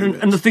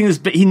 And the thing is,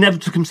 but he never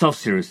took himself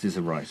seriously as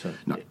a writer.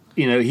 No.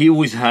 He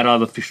always had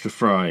other fish to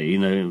fry,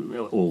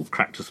 or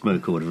crack to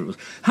smoke, or whatever it was.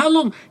 How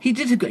long he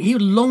had a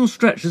long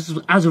stretch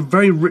as a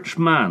very rich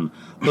man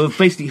of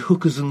basically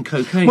hookers and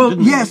cocaine. Well,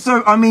 didn't he?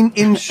 So I mean,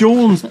 in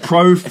Sean's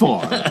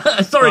profile.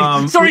 Sorry,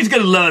 he's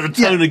going to lower the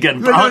tone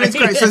again. No, it's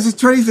great. So this is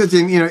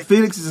 2013.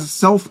 Felix is a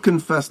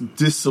self-confessed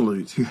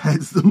dissolute who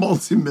heads the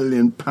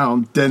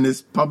multi-million-pound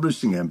Dennis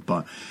publishing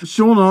empire.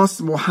 Sean asked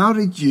him, well, how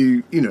did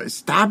you,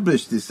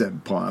 establish this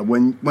empire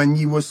when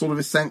you were sort of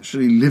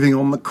essentially living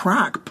on the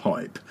crack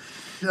pipe?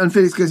 And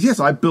Felix goes, yes,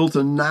 I built a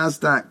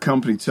NASDAQ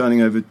company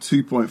turning over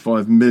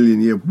 2.5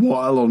 million a year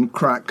while on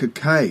crack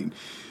cocaine.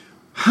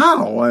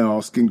 How? I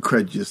ask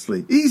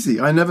incredulously. Easy.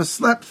 I never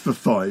slept for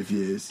 5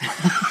 years.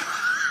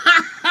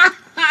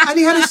 And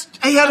he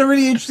had a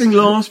really interesting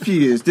last few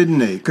years,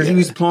 didn't he? Because he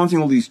was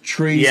planting all these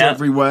trees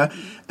everywhere.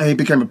 And he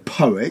became a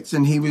poet,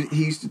 and he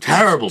used to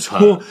terrible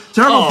poet.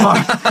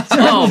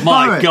 Oh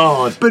my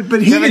God! But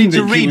he didn't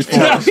think he was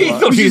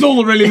this is all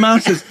that really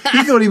matters.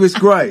 He thought he was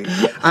great,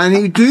 and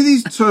he would do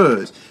these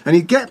tours, and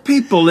he'd get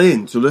people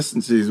in to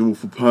listen to these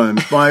awful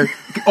poems by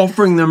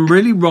offering them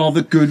really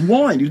rather good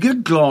wine. You'd get a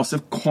glass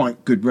of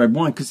quite good red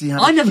wine because he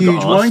had a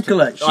huge wine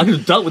collection. I could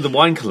have dealt with the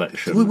wine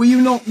collection. Were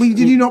you not? Did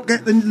you not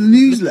get the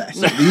newsletter,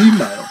 the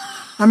email?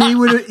 I mean,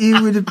 he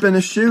would have been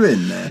a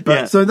shoe-in there.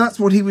 But so that's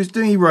what he was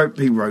doing. He wrote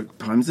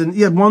poems,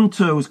 and one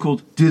tour was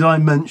called "Did I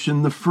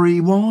Mention the Free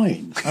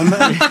Wine?" And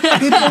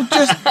people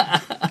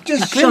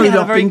just clearly showed had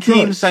up a very in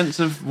keen drugs. sense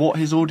of what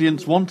his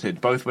audience wanted,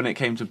 both when it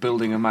came to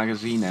building a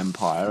magazine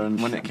empire and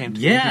when it came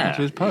to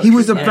his poetry. He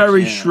was a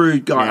very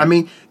shrewd guy. Yeah. I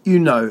mean,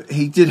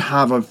 he did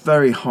have a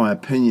very high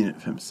opinion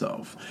of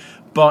himself.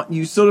 But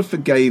you sort of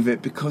forgave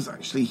it because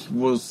actually he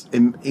was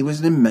an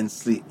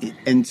immensely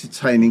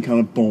entertaining kind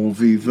of bon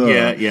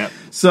vivant. Yeah.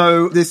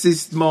 So this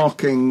is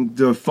marking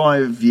the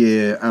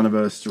 5-year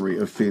anniversary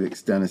of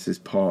Felix Dennis's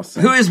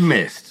passing. Who is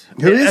missed?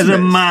 As a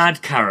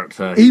mad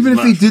character. Even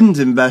if he didn't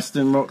invest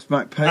in Rock's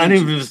Back Pages. And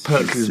even if his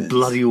poetry was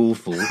bloody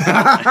awful.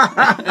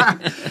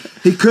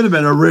 He could have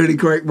been a really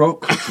great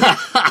rock critic.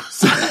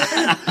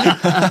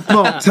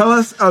 Mark, tell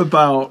us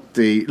about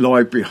the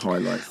library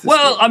highlights.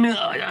 Well, I mean,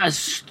 I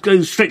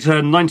go straight to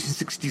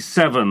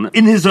 1967.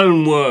 In his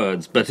own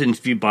words, but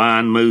interviewed by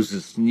Ann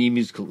Moses, New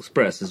Musical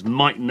Express, as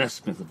Mike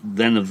Nesmith,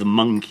 then of the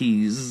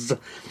Monkees.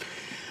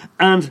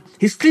 And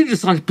he's clearly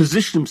decided to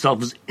position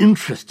himself as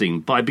interesting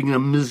by being a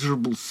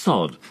miserable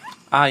sod.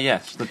 Ah,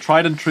 yes, the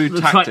tried and true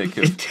tactic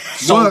of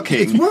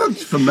sulking. It worked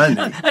for many.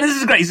 And this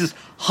is great. He says,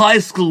 high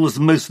school was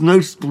the most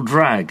noticeable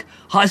drag.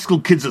 High school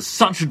kids are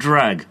such a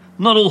drag.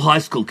 Not all high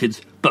school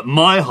kids, but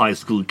my high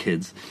school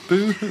kids.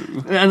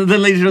 Boo-hoo. And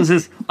then later on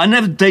says, I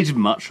never dated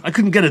much. I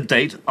couldn't get a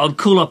date. I'd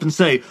call up and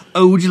say,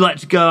 oh, would you like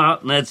to go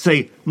out? And they'd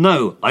say,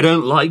 no, I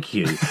don't like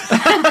you.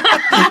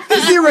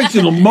 It's the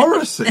original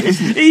Morrissey,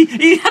 isn't it?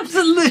 He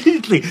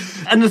absolutely.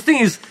 And the thing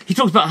is, he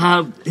talks about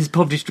how his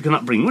poverty-stricken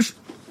upbringing, which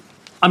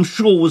I'm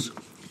sure was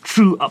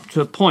true up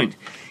to a point.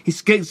 He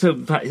skates over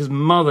the fact his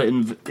mother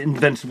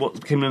invented what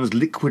became known as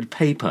liquid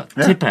paper,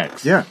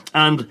 Tipex. Yeah.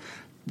 And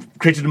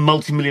created a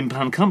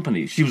multi-million-pound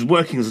company. She was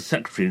working as a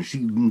secretary and she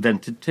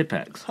invented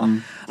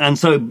Tipex. And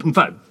so, in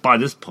fact, by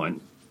this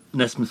point,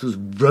 Nesmith was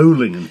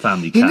rolling in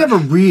family He cash. never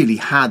really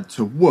had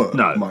to work,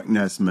 No. Mike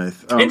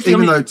Nesmith. Interesting,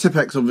 Even I mean- though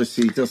Tipex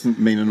obviously doesn't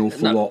mean an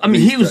awful lot. I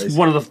mean, these he was days.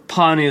 one of the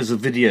pioneers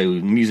of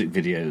music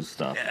videos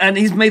stuff. And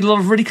he's made a lot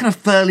of really kind of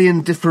fairly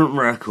indifferent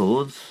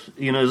records,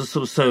 you know, as a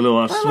sort of solo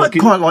artist.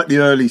 Quite like the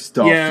early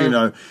stuff, Yeah. you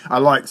know. I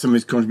like some of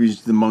his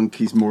contributions to the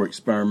Monkees, more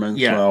experimental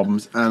Yeah.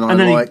 albums, and I And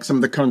then like some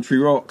of the country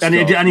rock and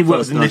stuff. he worked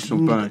First with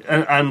National Bank.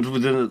 and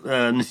with the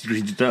Nitty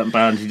Gritty Dirt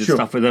Band. He did Sure.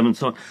 stuff with them and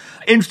so on.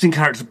 Interesting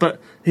character, but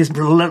his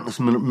relentless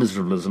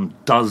miserables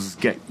does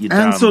get you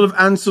down.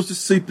 And sort of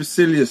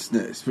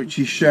superciliousness, which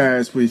he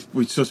shares with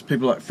sort of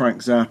people like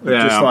Frank Zappa,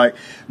 Yeah. just like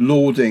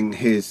lauding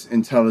his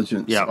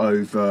intelligence Yeah.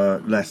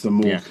 over lesser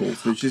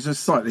mortals, which is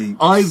just slightly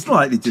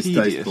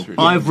distasteful. really.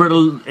 I've read,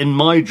 in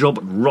my job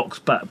at Rock's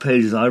back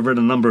pages, I've read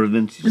a number of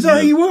interviews. Is that how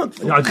you work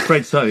for? I'm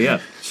afraid so, yeah.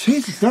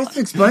 Jesus, that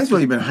explains why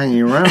you've been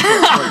hanging around for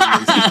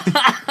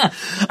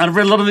And I've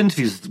read a lot of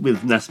interviews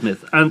with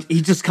Nesmith, and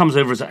he just comes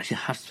over as, actually,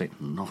 I have to say,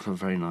 not a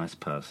very nice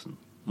person.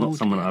 Not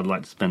someone I'd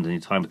like to spend any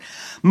time with.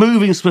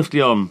 Moving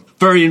swiftly on,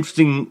 very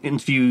interesting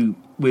interview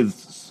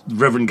with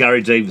Reverend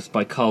Gary Davis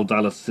by Carl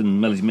Dallas in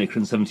Melody Maker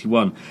in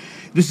 71.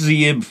 This is a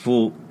year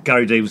before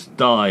Gary Davis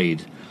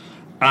died,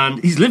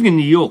 and he's living in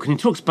New York, and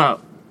he talks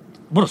about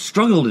what a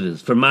struggle it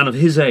is for a man of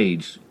his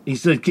age. He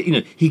said, you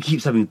know, he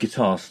keeps having his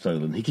guitar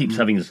stolen. He keeps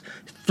having his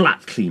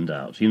flat cleaned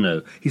out, you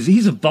know.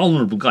 He's a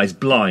vulnerable guy. He's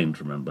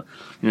blind, remember.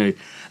 You know,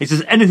 he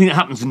says, anything that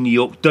happens in New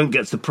York, don't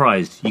get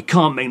surprised. You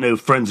can't make no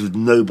friends with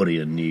nobody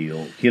in New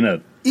York, you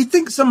know. You'd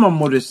think someone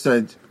would have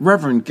said,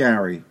 Reverend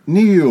Gary,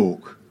 New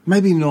York,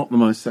 maybe not the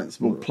most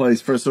sensible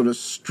place for a sort of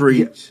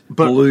street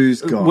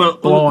blues guy,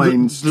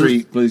 blind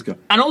street blues guy.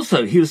 And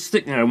also, he was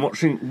sitting there and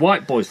watching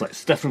white boys like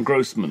Stephen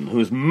Grossman, who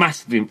was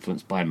massively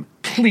influenced by him,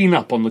 clean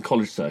up on the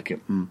college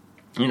circuit.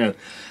 You know,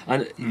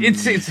 and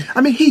it's.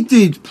 I mean, he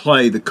did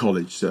play the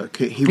college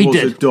circuit. He was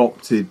did.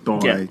 adopted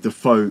by the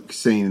folk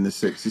scene in the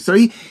 60s. So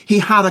he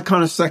had a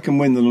kind of second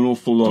wind that an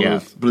awful lot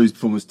of blues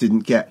performers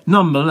didn't get.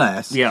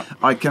 Nonetheless,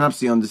 I can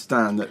absolutely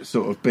understand that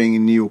sort of being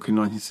in New York in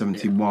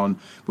 1971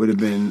 would have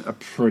been a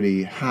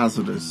pretty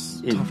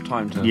hazardous, tough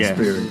time to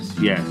experience.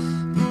 Yes.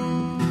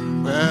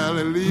 Well,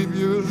 they leave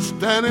you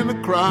standing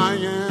and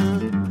crying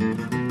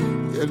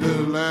in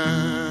the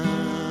land.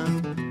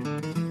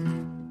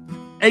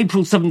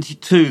 April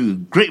 72,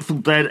 Grateful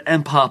Dead,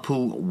 Empire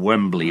Pool,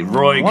 Wembley,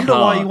 Roy I wonder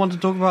Carr. why you want to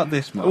talk about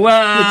this, Mark.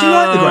 Well, do you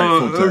like the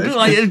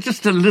Grateful Dead?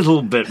 Just a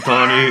little bit,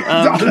 Barney.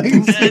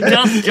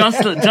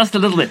 Just a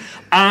little bit.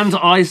 And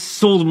I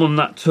saw them on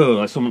that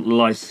tour. I saw them at the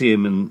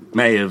Lyceum in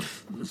May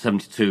of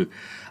 72.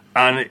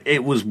 And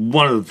it was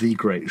one of the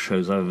great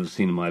shows I've ever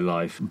seen in my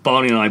life.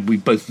 Barney and I, we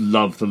both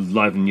loved the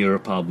Live in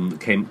Europe album that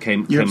came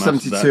Europe out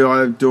of 72, that.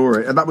 I adore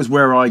it. And that was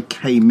where I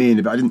came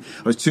in. But I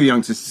was too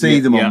young to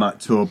see them on that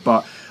tour,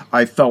 but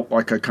I felt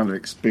like I kind of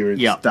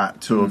experienced that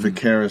tour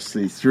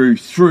vicariously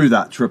through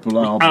that triple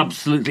album.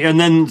 Absolutely. And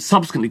then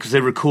subsequently, because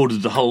they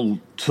recorded the whole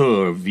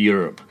tour of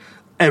Europe,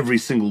 every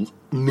single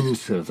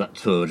minute of that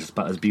tour just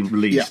about has been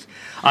released.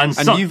 And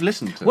you've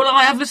listened to it? Well,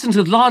 I have listened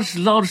to large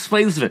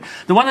swathes of it.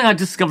 The one thing I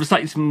discovered,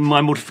 slightly to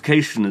my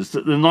mortification, is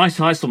that the night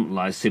I saw them at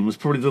Lyceum was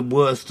probably the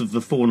worst of the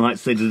 4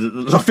 nights they did at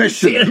the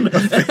Lyceum.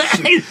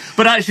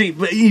 But actually,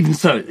 even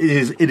so,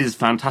 it is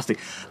fantastic.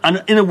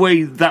 And in a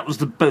way, that was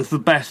both the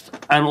best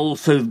and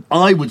also,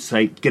 I would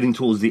say, getting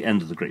towards the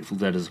end of the Grateful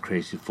Dead as a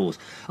creative force.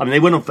 I mean, they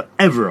went on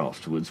forever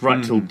afterwards,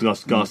 right till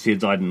Gus Garcia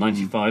died in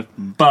 95.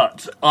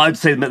 But I'd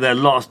say that their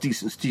last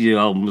decent studio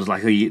album was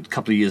like a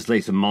couple of years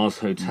later, Mars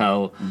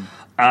Hotel.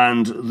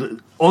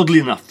 And oddly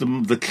enough,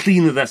 the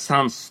cleaner their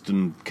sound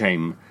system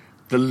came,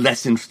 the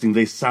less interesting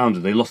they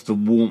sounded. They lost the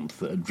warmth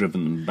that had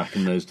driven them back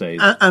in those days.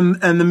 And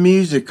the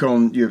music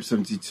on Europe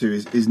 72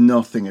 is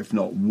nothing if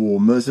not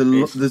warm. There's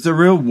a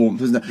real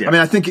warmth, isn't there? Yeah. I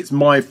mean, I think it's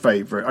my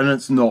favourite. I know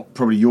it's not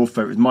probably your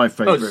favourite. It's my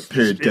favourite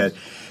period Dead.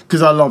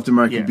 Because I loved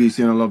American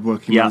Beauty and I loved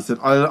Working Man's.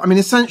 I mean,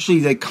 essentially,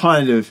 they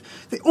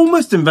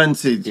almost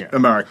invented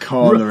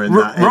Americana in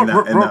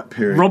that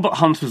period. Robert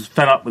Hunt was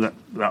fed up with that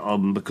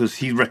album because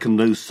he reckoned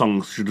those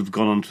songs should have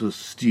gone onto a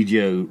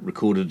studio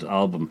recorded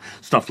album,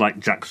 stuff like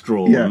Jack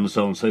Straw and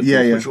so on and so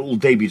forth, which all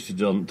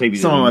debuted on.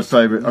 Some of my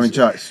favourite. I mean,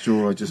 Jack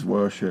Straw, I just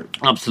worship.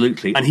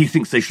 Absolutely, and he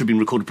thinks they should have been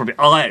recorded properly.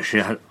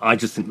 I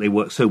just think they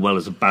work so well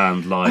as a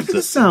band live. I think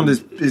the sound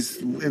is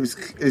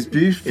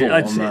beautiful on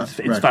that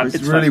record.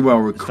 It's really well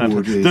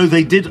recorded. Though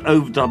they did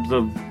overdub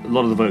a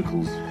lot of the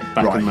vocals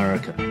back in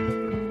America.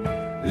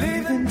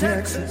 Leaving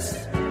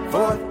Texas,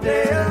 4th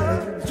day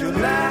of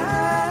July.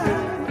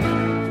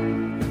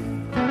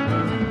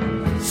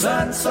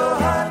 Sun so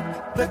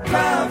hot, the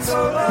clouds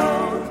so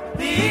low,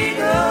 the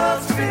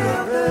eagles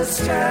fill the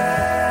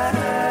sky.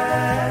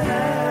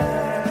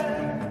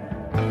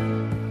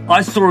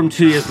 I saw them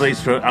 2 years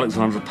later at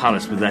Alexandra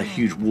Palace with their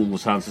huge wall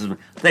sound system.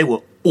 They were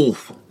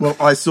awful. Well,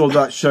 I saw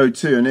that show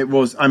too, and it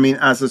was, I mean,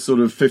 as a sort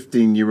of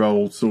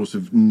 15-year-old sort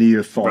of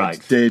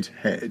neophyte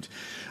deadhead,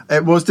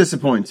 it was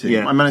disappointing.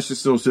 Yeah. I managed to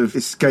sort of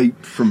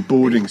escape from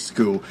boarding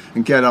school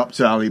and get up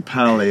to Ali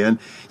Pali, and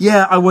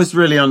I was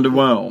really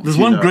underwhelmed. There's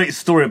one great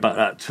story about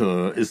that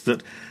tour, is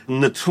that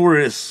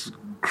notorious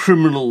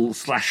criminal /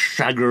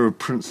 shagger of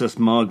Princess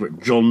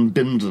Margaret, John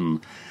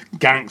Bindon,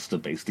 gangster,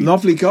 basically.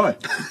 Lovely guy.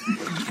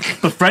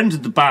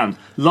 Befriended the band,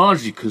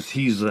 largely because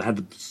he's had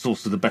the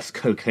source of the best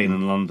cocaine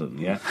in London,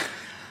 yeah?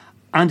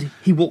 And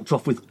he walked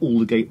off with all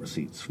the gate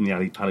receipts from the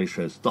Ali Pali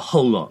shows, the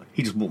whole lot.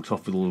 He just walked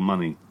off with all the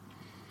money.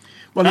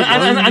 Well,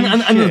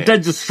 and the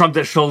Dead just shrugged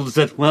their shoulders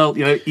and said, well,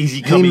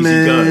 easy come, easy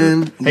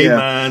go. Hey,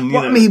 man.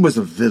 Well, I mean, he was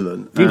a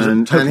villain.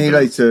 And he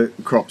later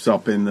crops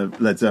up in the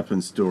Led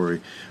Zeppelin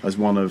story as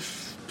one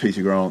of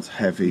Peter Grant's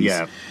heavies.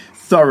 Yeah.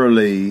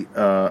 Thoroughly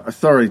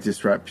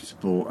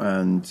disreputable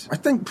and I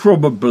think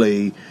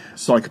probably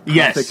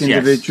psychopathic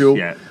individual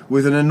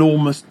with an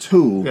enormous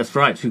tool. That's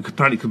right, who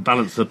apparently could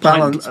balance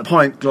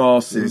pint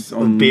glasses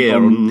on beer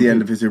on the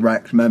end of his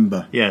erect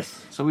member.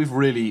 Yes. So we've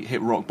really hit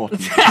rock bottom.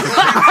 for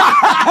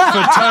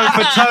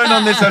tone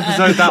on this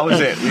episode, that was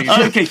it.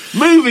 Okay,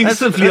 moving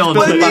swiftly on.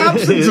 But in the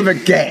absence of a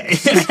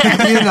guest, you've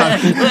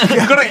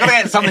got to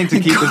get something to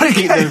keep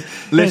the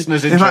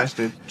listeners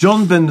interested. Fact,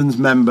 John Bindon's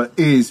member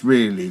is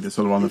really the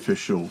sort of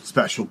unofficial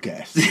special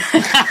guest.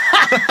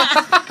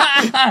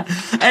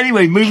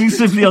 Anyway, moving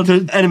swiftly on to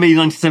Enemy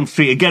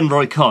 1973, again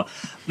Roy Carr.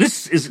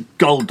 This is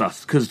gold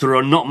dust because there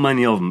are not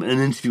many of them. An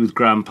interview with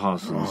Graham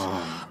Parsons.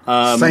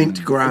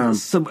 Saint Graham.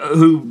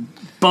 Who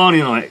Barney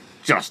and I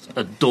just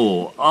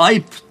adore. I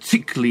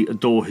particularly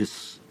adore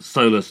his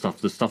solo stuff,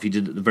 the stuff he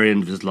did at the very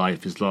end of his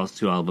life, his last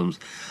 2 albums.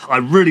 I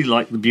really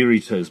like the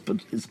Burritos, but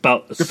it's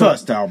about... The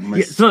first album.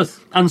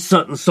 And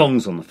certain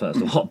songs on the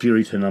first, Hot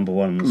Burrito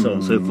 #1 and so on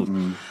and so forth.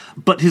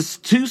 But his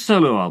 2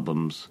 solo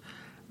albums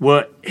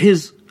were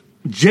his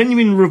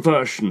genuine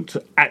reversion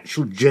to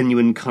actual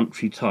genuine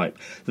country type.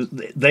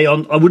 They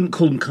are, I wouldn't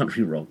call them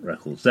country rock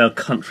records, they are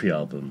country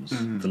albums,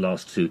 the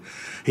last 2.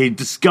 He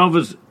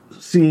discovered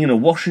singing in a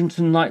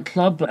Washington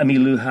nightclub,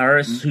 Emmylou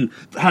Harris, who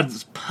had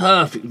this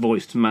perfect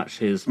voice to match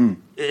his.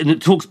 And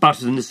it talks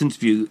about it in this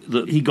interview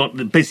that he got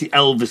basically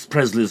Elvis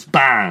Presley's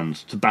band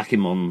to back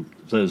him on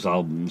those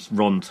albums.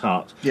 Ron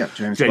Tutt,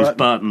 James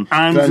Burton,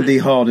 and Andy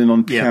Hardin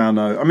on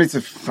piano. I mean, it's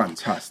a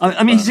fantastic.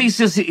 I mean, he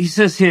says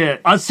here,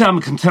 I'd say I'm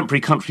a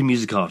contemporary country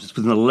music artist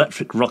with an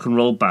electric rock and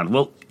roll band.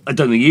 Well, I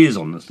don't think he is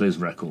on those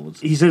records.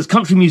 He says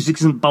country music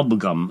isn't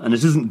bubblegum, and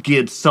it isn't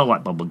geared to sell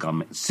like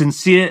bubblegum. It's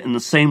sincere in the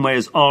same way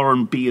as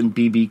R&B and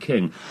B.B.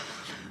 King.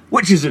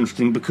 Which is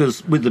interesting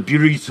because with the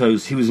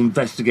Burritos, he was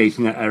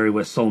investigating that area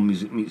where soul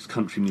music meets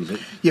country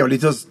music. Yeah, well, he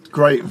does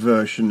great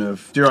version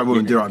of Do Right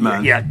Woman, Do Right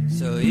Man. Yeah.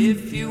 So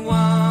if you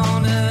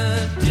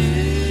wanna do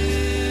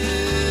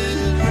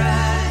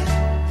right,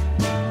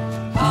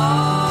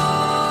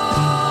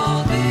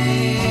 all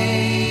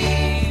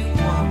day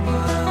woman,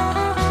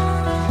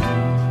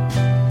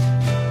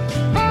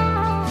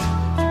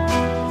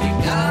 you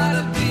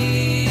gotta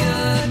be a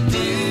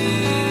do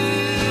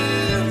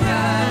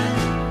right,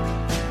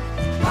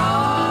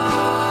 all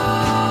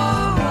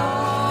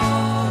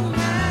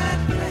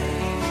that play.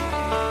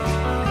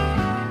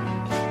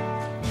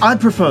 I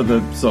prefer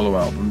the solo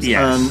albums.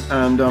 Yes.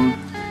 And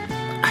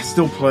I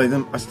still play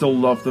them. I still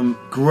love them.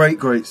 Great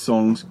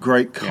songs,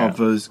 great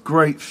covers,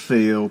 great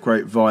feel,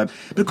 great vibe.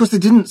 But of course, they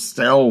didn't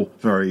sell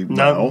very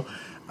well.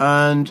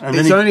 And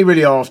it's only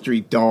really after he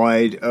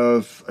died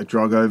of a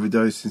drug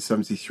overdose in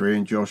 73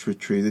 in Joshua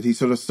Tree that he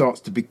sort of starts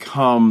to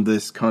become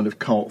this kind of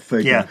cult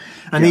figure. Yeah.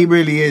 And he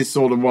really is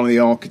sort of one of the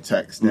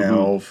architects now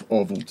of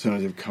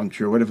alternative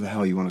country or whatever the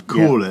hell you want to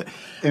call it.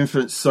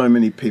 Influenced so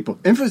many people.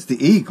 Influenced the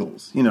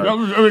Eagles,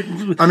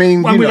 I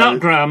mean,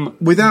 without Graham,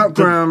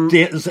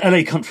 the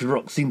LA country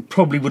rock scene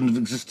probably wouldn't have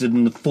existed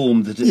in the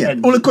form that it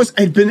had. Well, of course,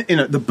 he'd been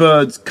the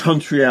Byrds'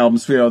 country album,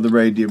 Sweetheart of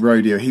the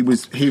Radio. He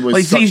was such an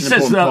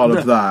important part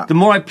of that. The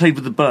more I played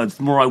with the Byrds,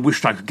 the more I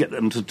wished I could get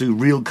them to do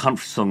real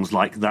country songs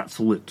like That's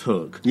All It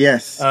Took.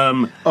 Yes.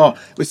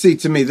 See,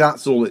 to me,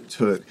 That's All It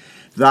Took.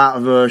 That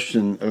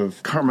version of,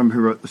 I can't remember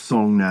who wrote the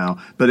song now,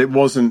 but it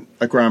wasn't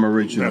a Graham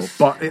original. Yes.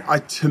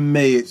 But to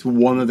me, it's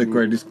one of the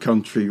greatest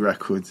country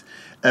records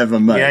ever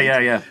made.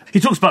 Yeah.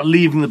 He talks about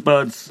leaving the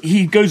Byrds.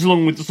 He goes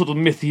along with the sort of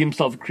myth he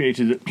himself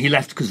created that he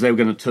left because they were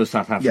going to tour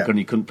South Africa and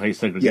he couldn't play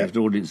segregated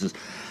audiences.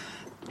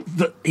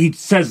 He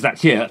says that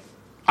here.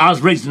 I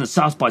was raised in the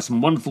South by some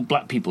wonderful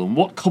black people, and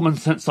what common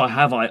sense I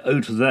have I owe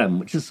to them,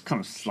 which is kind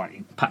of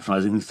slightly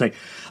patronising to say,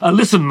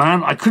 listen,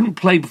 man, I couldn't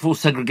play before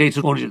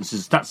segregated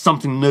audiences. That's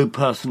something no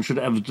person should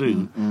ever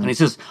do. And he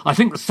says, I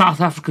think the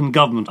South African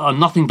government are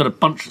nothing but a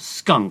bunch of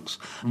skunks,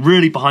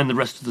 really behind the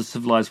rest of the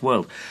civilised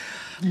world.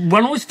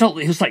 One always felt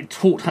that he was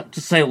taught to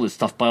say all this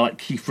stuff by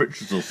Keith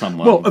Richards or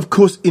someone. Well, of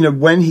course,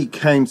 when he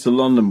came to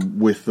London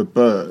with the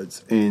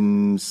Byrds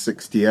in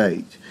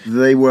 '68,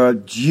 they were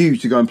due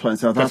to go and play in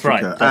South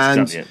Africa.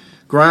 Right.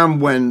 Graham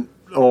went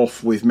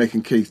off with Mick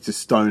and Keith to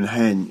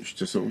Stonehenge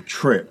to sort of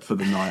trip for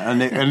the night,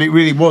 and it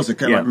really was like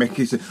Mick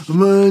Keith said,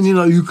 "Man,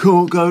 you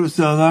can't go to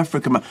South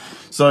Africa, man."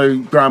 So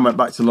Graham went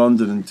back to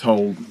London and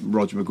told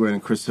Roger McGuinn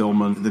and Chris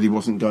Hillman that he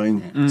wasn't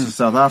going to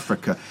South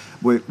Africa,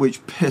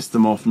 which pissed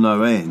them off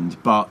no end.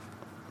 But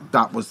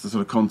that was the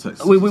sort of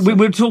context. We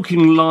were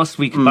talking last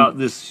week about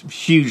this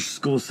huge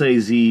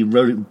Scorsese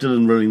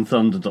Dylan Rolling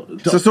Thunder.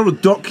 It's a sort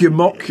of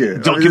docu-mock-you.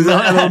 There's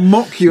a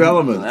mock-you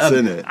elements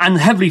in it. And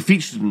heavily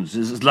featured in this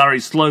is Larry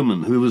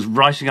Sloman, who was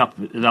writing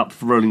it up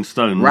for Rolling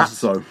Stone.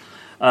 Ratso.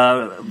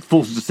 4th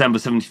of December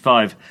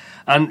 1975.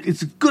 And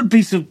it's a good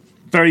piece of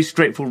very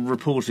straightforward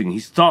reporting. He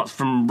starts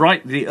from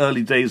right the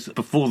early days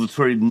before the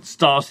tour even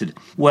started,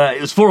 where it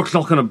was 4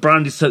 o'clock on a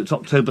brandy-soaked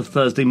October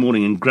Thursday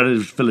morning in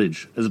Greenwich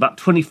Village. There's about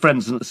 20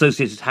 friends and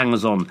associated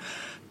hangers-on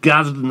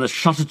gathered in the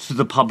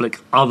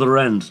shutter-to-the-public other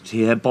end to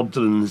hear Bob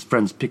Dylan and his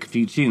friends pick a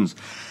few tunes.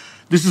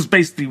 This is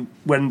basically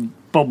when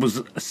Bob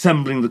was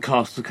assembling the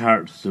cast of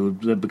characters who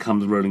would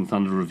become the Rolling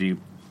Thunder Review.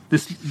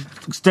 This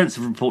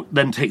extensive report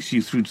then takes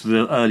you through to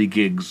the early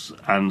gigs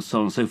and so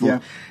on and so forth.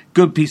 Yeah.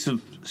 Good piece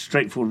of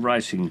straightforward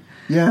writing.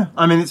 Yeah,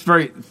 I mean, it's a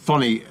very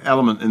funny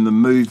element in the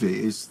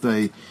movie is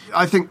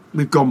I think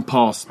we've gone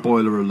past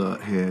spoiler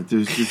alert here.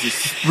 There's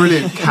this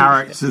brilliant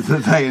character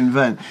that they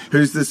invent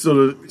who's this sort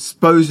of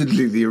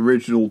supposedly the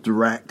original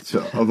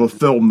director of a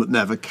film that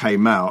never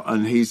came out,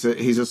 and he's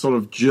a sort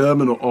of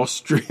German or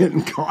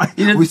Austrian guy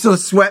with sort of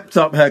swept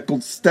up hair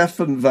called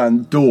Stefan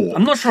Van Dorn.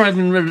 I'm not sure I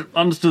even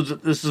understood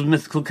that this is a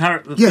mythical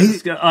character. Yeah, he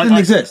didn't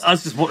exist. I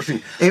was just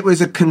watching. It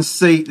was a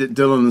conceit that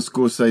Dylan and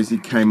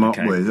Scorsese came up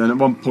with, and at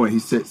one point he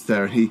sits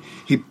there and he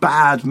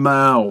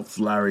bad-mouths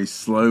Larry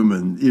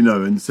Sloman,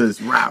 and says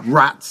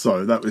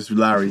Ratso. That was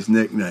Larry's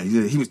nickname.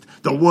 He was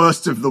the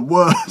worst of the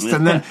worst,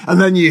 and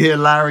then you hear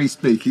Larry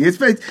speaking. It's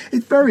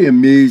very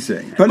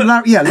amusing. But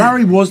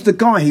Larry was the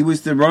guy. He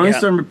was the Rolling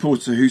Stone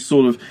reporter who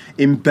sort of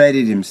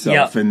embedded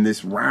himself in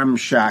this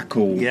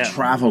ramshackle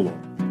traveller.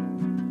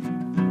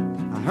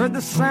 I heard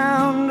the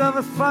sound of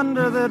a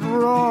thunder that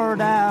roared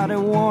out a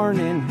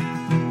warning.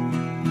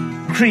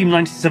 Cream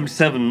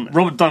 1977,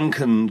 Robert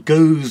Duncan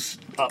goes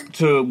up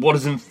to what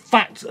is in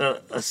fact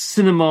a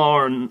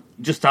cinema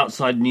just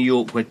outside New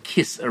York where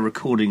Kiss are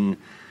recording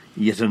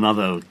yet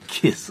another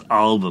Kiss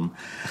album.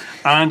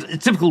 And a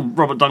typical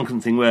Robert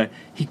Duncan thing where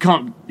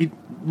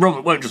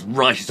Robert won't just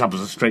write it up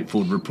as a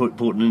straightforward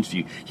report and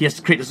interview. He has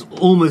to create this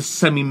almost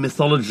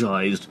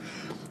semi-mythologized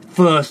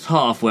first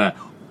half where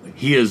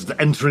he is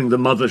entering the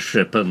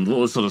mothership and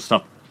all this sort of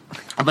stuff.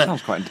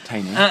 Sounds quite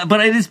entertaining.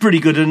 But it is pretty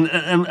good,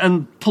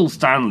 and Paul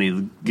Stanley,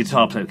 the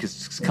guitar player,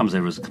 comes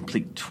over as a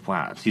complete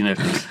twat,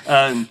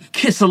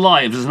 Kiss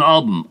Alive is an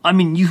album. I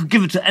mean, you could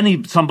give it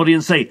to somebody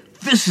and say,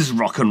 this is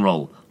rock and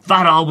roll.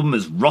 That album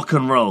is rock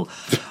and roll.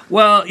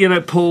 Well,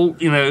 Paul,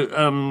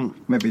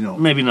 maybe not.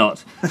 Maybe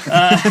not.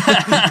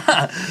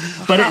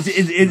 But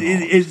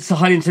it's a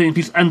highly entertaining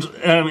piece. And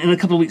in a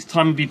couple of weeks'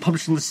 time, we'll be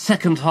publishing the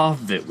second half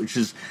of it, which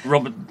is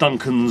Robert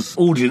Duncan's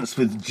audience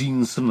with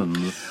Gene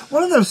Simmons.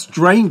 One of those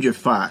stranger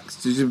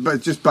facts,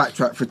 just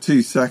backtrack for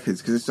 2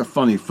 seconds, because it's a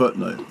funny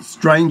footnote.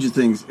 Stranger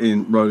things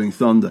in Rolling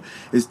Thunder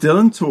is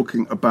Dylan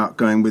talking about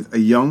going with a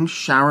young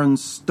Sharon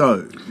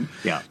Stone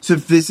to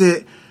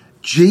visit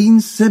Gene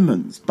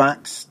Simmons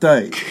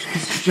backstage.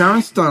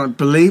 Sharon Stone, I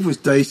believe, was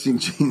dating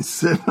Gene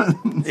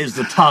Simmons. It's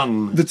the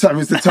tongue. It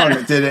was the tongue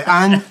that did it.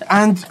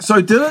 And so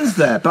Dylan's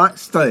there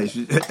backstage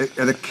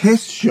at a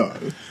Kiss show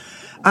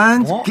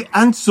and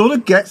sort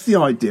of gets the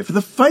idea for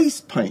the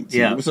face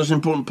painting. It was such an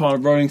important part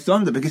of Rolling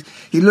Thunder because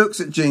he looks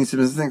at Gene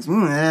Simmons and thinks,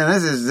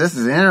 this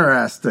is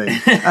interesting.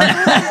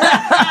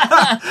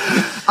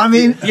 I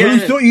mean,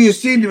 you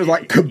assumed it was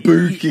like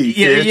kabuki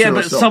theatre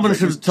but someone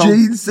should have told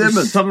Gene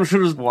Simmons. Someone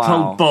should have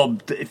told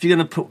Bob that if you're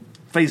going to put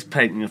face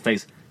paint in your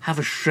face, have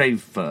a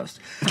shave first,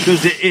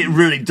 because it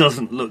really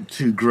doesn't look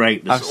too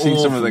great. I've seen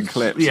some of the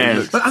clips.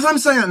 Yes. But as I'm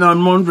saying that now,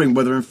 I'm wondering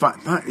whether, in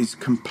fact, that is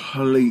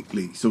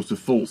completely sort of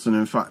false, and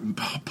in fact,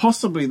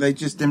 possibly they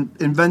just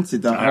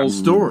invented that whole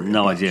story.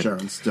 No idea.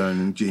 Sharon Stone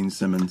and Gene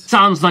Simmons.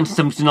 Sounds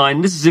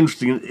 1979. This is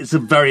interesting. It's a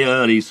very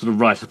early sort of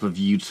write-up of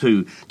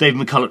U2. Dave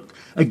McCulloch,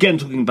 again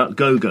talking about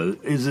Go-Go,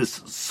 is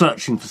this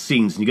searching for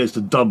scenes, and he goes to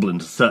Dublin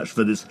to search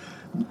for this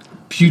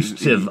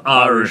putative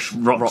Irish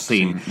rock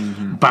scene.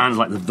 Mm-hmm. Bands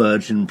like the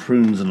Virgin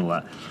Prunes and all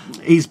that.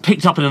 He's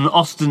picked up in an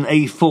Austin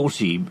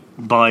A40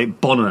 by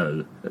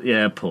Bono at the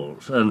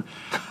airport. And,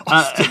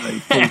 Austin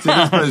A40?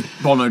 I suppose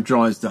Bono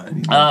drives that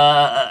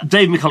anymore.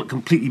 Dave McCulloch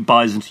completely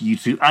buys into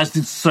U2, as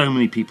did so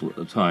many people at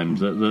the time.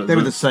 They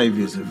were the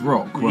saviours of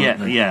rock,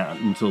 weren't they? Yeah,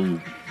 until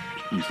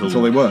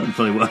they weren't.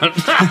 Until they weren't.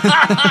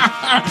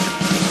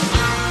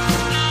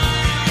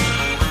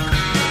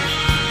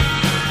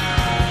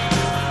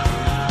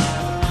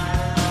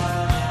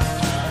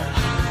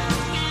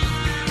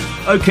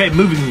 Okay,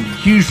 moving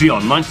hugely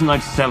on,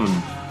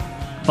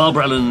 1997,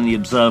 Barbara Ellen in The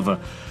Observer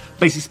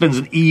basically spends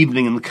an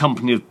evening in the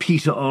company of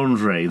Peter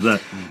Andre, now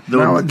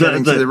we're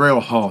getting to the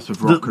real heart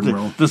of rock and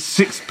roll. The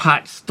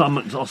six-pack,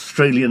 stomached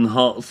Australian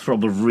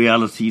heartthrob of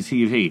reality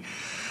TV.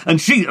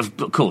 And she, of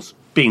course,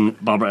 being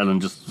Barbara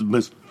Ellen, just the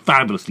most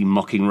fabulously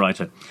mocking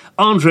writer.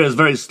 Andre is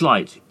very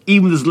slight,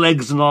 even with his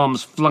legs and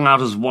arms flung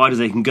out as wide as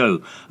they can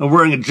go, and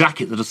wearing a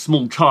jacket that a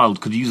small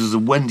child could use as a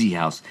Wendy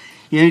house.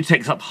 He only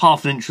takes up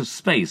half an inch of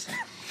space.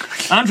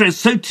 Andre is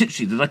so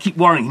titchy that I keep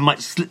worrying he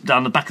might slip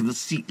down the back of the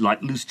seat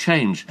like loose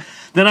change.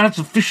 Then I have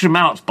to fish him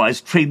out by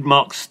his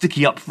trademark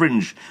sticky-up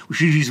fringe,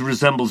 which usually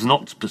resembles an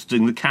octopus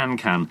doing the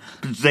can-can,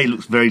 but today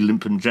looks very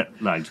limp and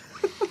jet-lagged.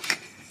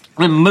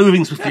 And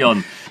moving swiftly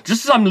on,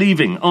 just as I'm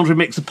leaving, Andre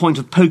makes a point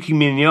of poking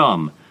me in the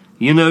arm.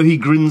 You know, he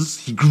grins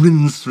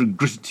through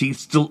gritted teeth,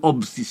 still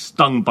obviously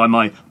stung by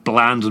my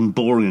bland and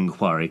boring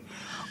inquiry.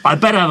 I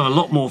bet I have a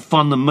lot more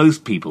fun than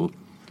most people.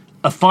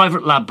 A 5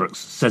 at Ladbrokes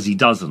says he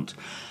doesn't.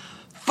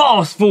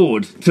 Fast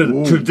forward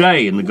to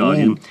today in The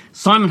Guardian,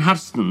 Simon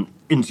Hatton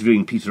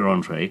interviewing Peter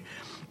Andre,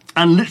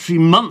 and literally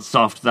months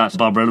after that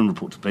Barbara Ellen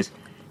report took place,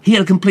 he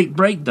had a complete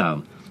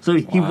breakdown. So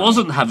he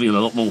wasn't having a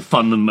lot more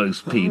fun than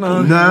most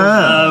people.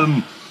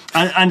 No.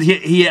 And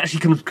he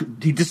actually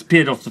he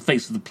disappeared off the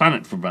face of the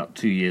planet for about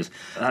 2 years.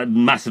 Had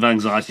massive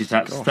anxiety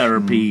attacks,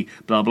 therapy,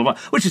 blah, blah, blah.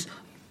 Which is,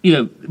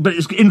 but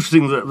it's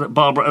interesting that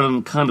Barbara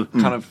Ellen kind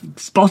of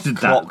spotted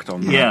clocked that.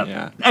 on that.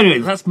 Yeah. Anyway,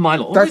 that's my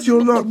lot. That's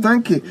your lot,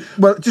 thank you.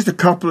 Well, just a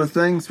couple of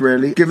things,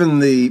 really. Given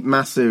the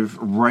massive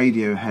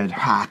Radiohead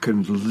hack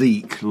and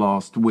leak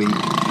last week...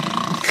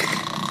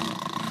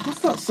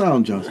 What's that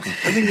sound, Jasper?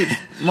 I think it's...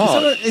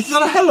 Is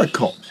that a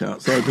helicopter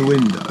outside the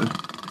window?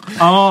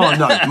 Oh,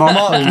 no.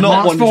 Mark's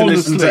not wanting to fallen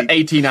listen asleep. to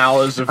 18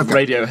 hours of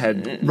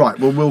Radiohead. Right,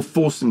 well, we'll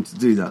force him to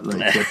do that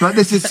later. But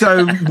this is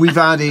so we've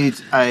added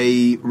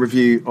a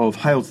review of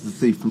Hail to the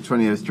Thief from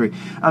 2003.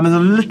 And there's a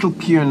little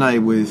Q&A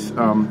with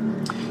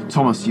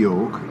Thomas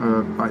York,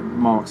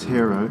 Mark's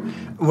hero,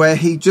 where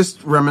he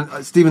just...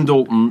 Stephen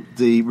Dalton,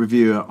 the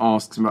reviewer,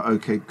 asks him about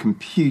OK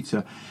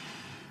Computer.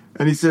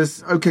 And he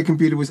says, OK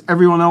Computer was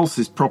everyone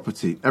else's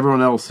property.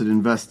 Everyone else had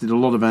invested a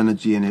lot of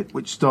energy in it,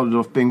 which started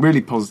off being really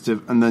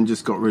positive and then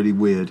just got really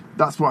weird.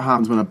 That's what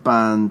happens when a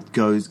band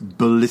goes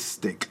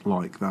ballistic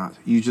like that.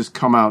 You just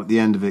come out at the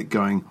end of it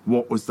going,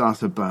 what was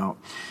that about?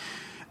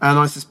 And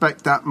I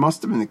suspect that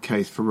must have been the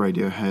case for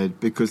Radiohead,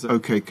 because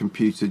OK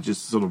Computer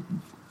just sort of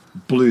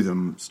blew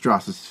them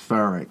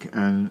stratospheric.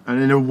 And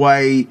in a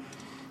way...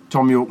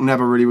 Tom York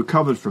never really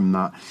recovered from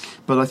that,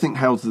 but I think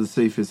 "Hail to the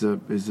Thief" is a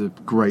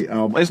great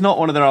album. It's not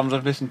one of their albums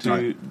I've listened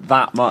to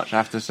that much. I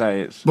have to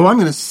say, Well, I'm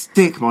going to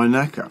stick my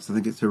neck out. I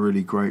think it's a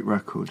really great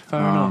record.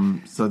 Fair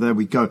enough. So there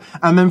we go.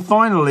 And then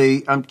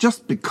finally,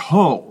 just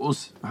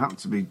because I happened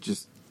to be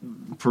just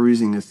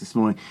perusing this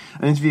morning,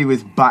 an interview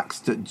with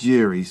Baxter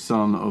Dury,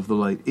 son of the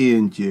late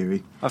Ian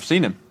Dury. I've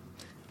seen him.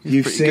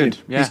 You've seen good.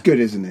 him. Yeah. He's good,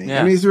 isn't he? Yeah.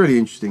 I mean, he's a really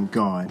interesting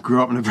guy.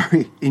 Grew up in a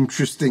very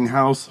interesting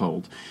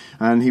household.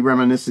 And he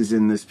reminisces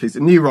in this piece. A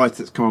new writer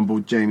that's come on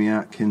board, Jamie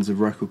Atkins, a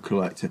record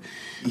collector.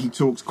 He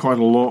talks quite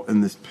a lot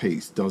in this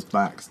piece, does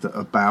Baxter,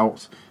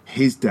 about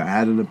his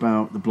dad and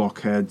about the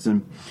Blockheads.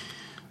 And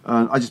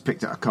I just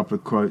picked out a couple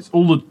of quotes.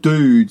 All the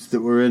dudes that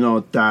were in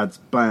our dad's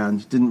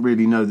band didn't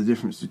really know the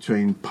difference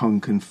between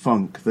punk and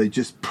funk. They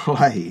just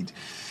played.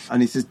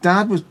 And he says,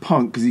 Dad was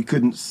punk because he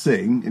couldn't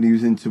sing and he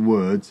was into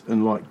words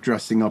and like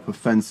dressing up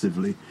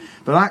offensively.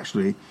 But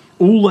actually,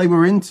 all they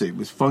were into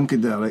was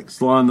Funkadelic,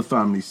 Sly and the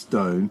Family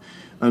Stone,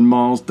 and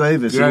Miles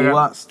Davis and all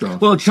that stuff.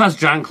 Well, Chas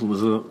Jankel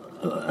was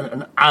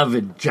an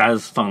avid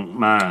jazz funk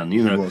man,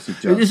 you know. He was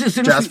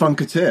a jazz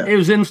funketeer. It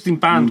was an interesting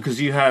band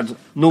because you had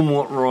Norman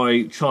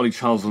Watt-Roy, Charlie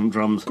Charles on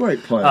drums.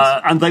 Great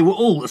players. And they were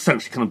all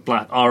essentially kind of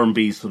black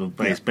R&B sort of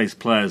bass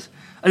players.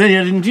 And then you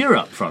had Endura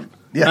up front.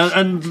 Yes.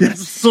 And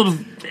sort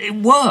of, it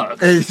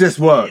worked. It just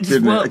worked,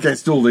 didn't it?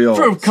 Against all the odds.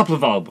 For a couple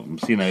of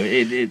albums, you know.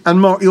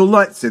 And Mark, you'll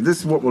like to see, this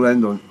is what we'll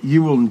end on.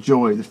 You will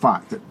enjoy the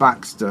fact that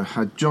Baxter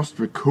had just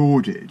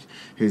recorded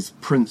his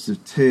Prince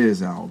of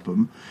Tears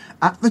album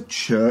at the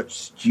Church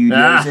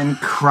Studios in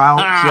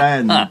Crouch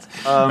End.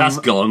 That's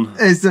gone.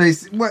 I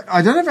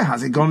don't know if it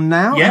has. It gone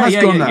now? Yeah, it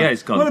has gone now. Yeah,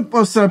 it's gone.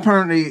 Well, so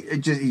apparently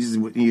he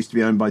used to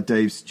be owned by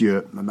Dave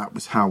Stewart, and that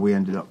was how we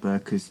ended up there,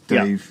 because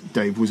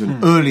Dave was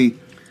an early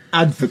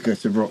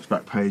advocate of Rock's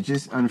Back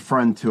Pages and a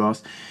friend to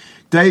us.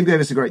 Dave gave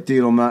us a great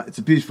deal on that. It's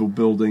a beautiful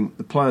building.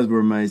 The players were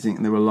amazing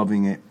and they were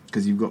loving it,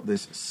 because you've got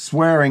this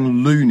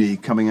swearing loony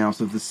coming out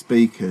of the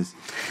speakers.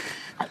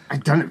 I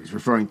don't know if he's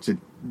referring to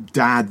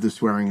Dad, the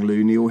swearing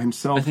loony, or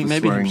himself. I think the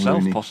maybe swearing himself,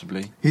 loony.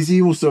 Possibly. Is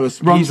he also He's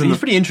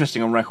pretty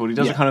interesting on record. He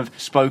does a kind of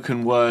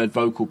spoken word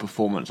vocal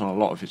performance on a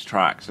lot of his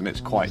tracks, and it's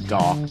quite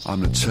dark.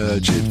 I'm a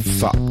turgid,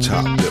 fucked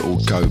up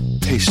little goat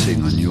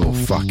pissing on your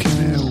fucking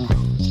hill.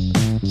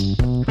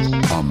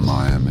 I'm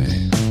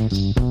Miami.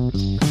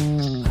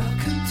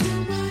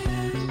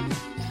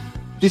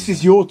 This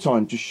is your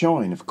time to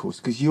shine, of course,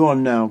 because you are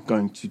now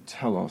going to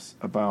tell us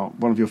about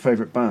one of your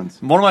favourite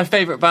bands. One of my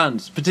favourite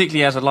bands,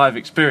 particularly as a live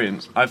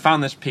experience. I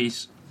found this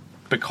piece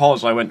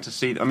because I went to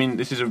see... I mean,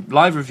 this is a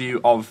live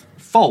review of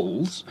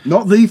Foals.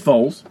 Not the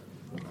Foals.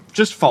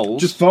 Just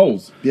Foals. Just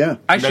Foals, yeah.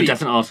 Actually, no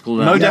definite article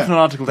there. No definite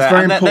article there.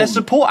 Very and their important.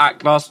 support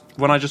act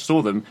when I just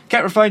saw them,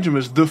 kept referring to them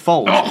as The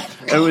Foals.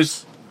 It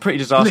was pretty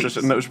disastrous,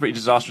 and it was a pretty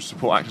disastrous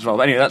support act as well.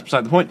 But anyway, that's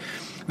beside the point.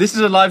 This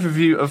is a live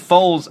review of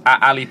Foals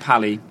at Ali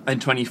Pali in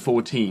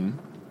 2014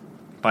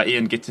 by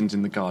Ian Gittins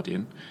in The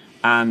Guardian.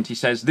 And he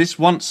says, this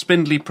once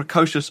spindly,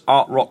 precocious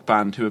art rock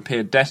band who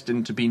appeared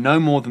destined to be no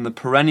more than the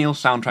perennial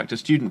soundtrack to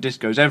student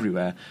discos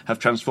everywhere have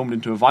transformed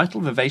into a vital,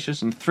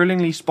 vivacious and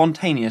thrillingly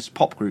spontaneous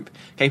pop group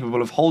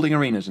capable of holding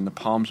arenas in the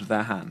palms of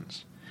their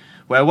hands.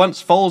 Where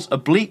once Foal's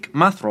oblique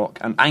math rock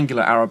and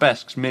angular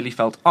arabesques merely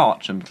felt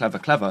arch and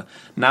clever,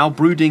 now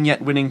brooding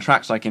yet winning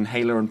tracks like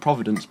Inhaler and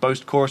Providence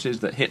boast choruses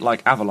that hit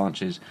like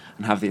avalanches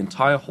and have the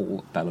entire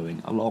hall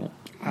bellowing along.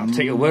 I'll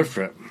take your word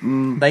for it.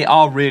 They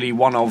are really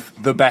one of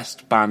the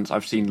best bands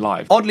I've seen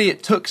live. Oddly,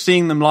 it took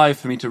seeing them live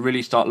for me to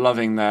really start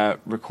loving their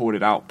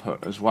recorded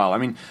output as well. I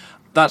mean,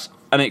 that's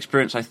an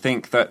experience I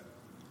think that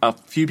a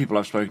few people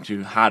I've spoken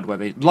to had where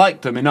they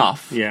liked them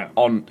enough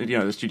on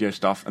the studio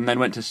stuff and then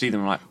went to see them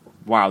and like,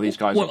 wow, these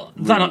guys are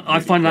really, I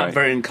find great. that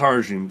very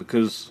encouraging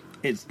because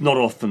it's not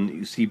often that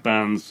you see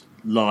bands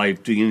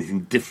live doing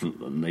anything different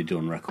than they do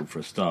on record for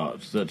a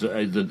start. That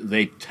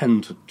they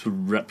tend to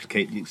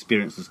replicate the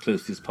experience as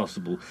closely as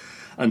possible,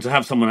 and to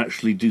have someone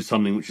actually do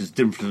something which is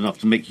different enough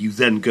to make you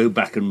then go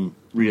back and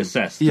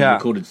reassess the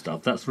recorded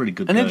stuff. That's really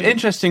good. And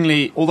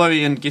interestingly, although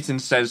Ian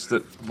Gittins says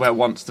that where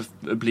once the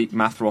oblique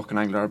math rock and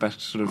angular arabesque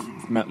sort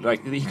of met,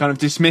 like he kind of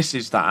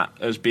dismisses that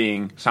as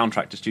being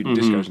soundtrack to student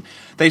discos,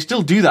 they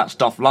still do that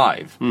stuff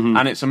live,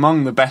 and it's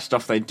among the best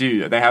stuff they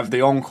do. They have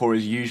the encore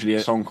is usually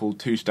a song called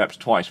Two Steps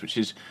Twice, which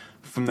is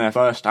from their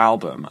first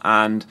album,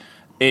 and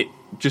it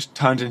just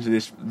turns into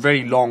this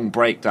very long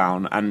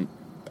breakdown and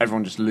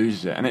everyone just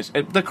loses it, and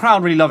the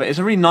crowd really love it. It's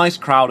a really nice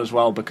crowd as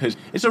well because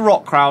it's a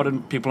rock crowd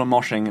and people are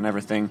moshing and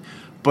everything,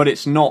 but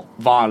it's not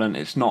violent,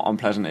 it's not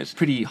unpleasant, it's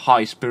pretty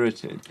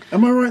high-spirited.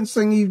 Am I right in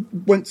saying you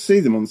went to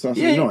see them on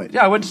Saturday night?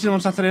 Yeah, I went to see them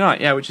on Saturday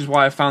night, which is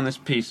why I found this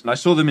piece. And I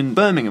saw them in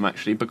Birmingham,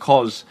 actually,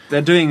 because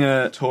they're doing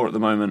a tour at the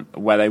moment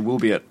where they will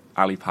be at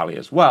Ali Pali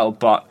as well,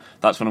 but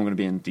that's when I'm going to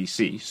be in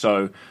DC.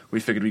 So we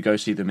figured we'd go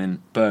see them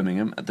in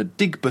Birmingham at the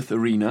Digbeth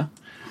Arena,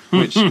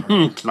 which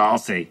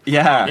classy.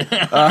 Yeah.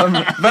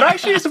 But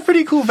actually it's a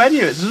pretty cool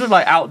venue. It's sort of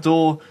like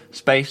outdoor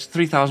space,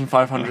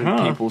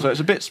 3,500 people, so it's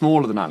a bit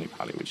smaller than Ali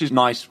Pali, which is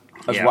nice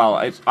as well.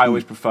 I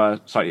always prefer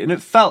slightly, and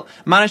it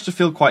managed to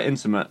feel quite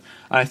intimate,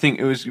 and I think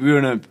we were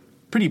in a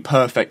pretty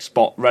perfect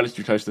spot,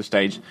 relatively close to the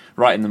stage,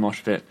 right in the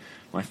mosh pit.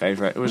 My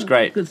favourite. It was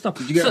great. Good stuff.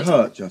 Did you get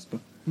hurt, Jasper?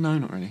 No,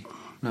 not really.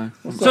 No.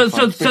 So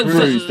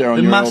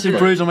a massive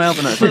bruise on my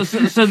elbow.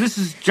 So this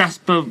is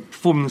Jasper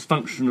performing this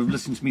function of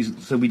listening to music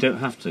so we don't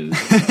have to.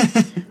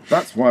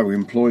 That's why we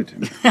employed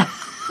him.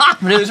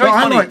 But it was very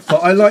funny.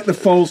 I like the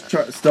Foals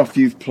stuff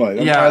you've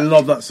played. I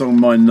love that song,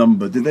 My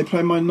Number. Did they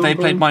play My Number? They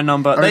played My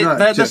Number.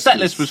 The set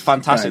list was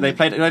fantastic.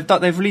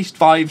 They've released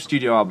 5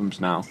 studio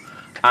albums now,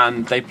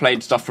 and they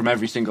played stuff from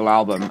every single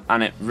album,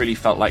 and it really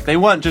felt like they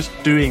weren't just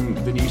doing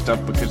the new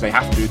stuff because they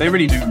have to. They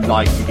really do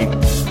like the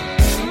gigs.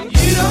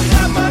 You don't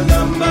have my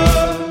number,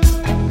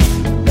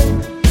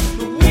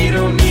 but we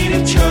don't need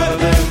each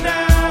other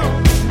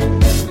now.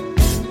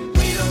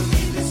 We don't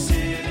need the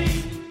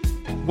city.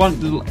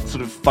 One little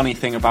sort of funny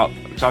thing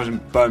because I was in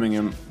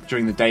Birmingham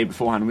during the day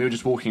beforehand, we were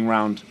just walking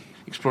around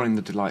exploring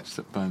the delights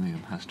that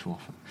Birmingham has to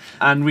offer.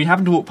 And we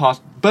happened to walk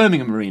past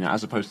Birmingham Arena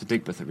as opposed to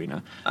Digbeth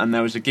Arena, and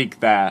there was a gig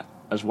there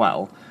as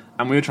well.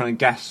 And we were trying to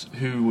guess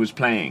who was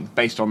playing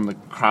based on the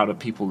crowd of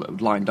people that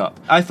had lined up.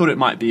 I thought it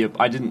might be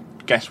I didn't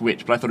guess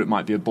which, but I thought it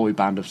might be a boy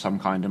band of some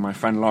kind, and my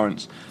friend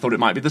Lawrence thought it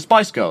might be the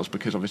Spice Girls,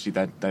 because obviously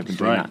they've been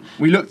doing that.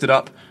 We looked it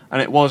up,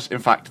 and it was, in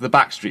fact, the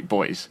Backstreet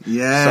Boys.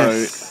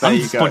 Yes. So there I'm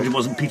you disappointed go. it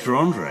wasn't Peter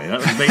Andre. That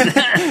would have been...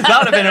 That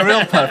would have been a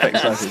real perfect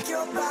setting.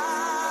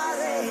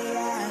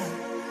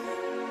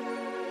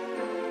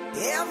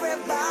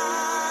 Everybody,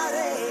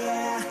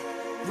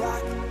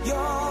 rock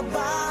your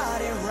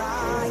body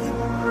right.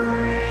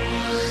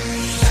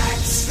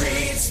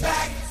 Backstreet's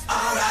back,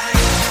 alright.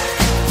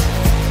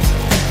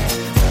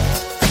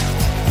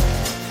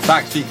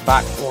 Backstreet's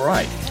back,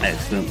 alright.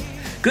 Excellent.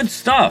 Good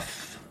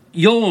stuff.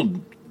 You're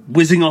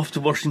whizzing off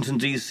to Washington,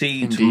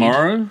 D.C.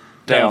 tomorrow.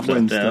 Day after.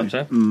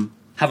 Wednesday.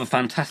 Have a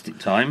fantastic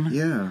time.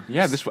 Yeah.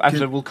 Yeah, this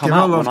episode will come give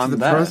out our when love to I'm the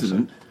there.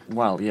 president.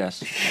 Well,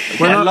 yes.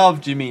 When I-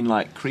 love, do you mean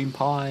like cream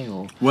pie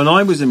or? When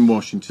I was in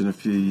Washington a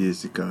few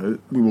years ago,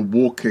 we were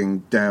walking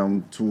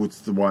down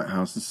towards the White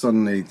House, and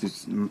suddenly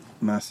this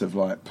massive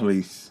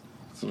police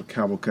sort of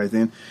cavalcade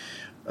thing.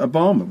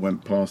 Obama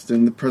went past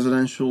in the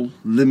presidential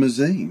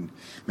limousine.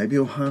 Maybe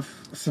you'll have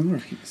a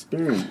similar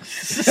experience.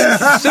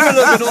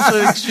 Similar, but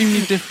also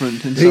extremely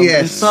different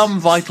in some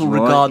vital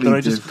regard that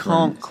I just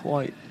can't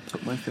quite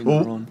put my finger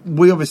on.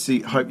 We obviously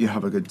hope you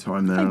have a good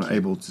time there and are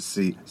able to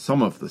see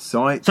some of the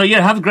sites. So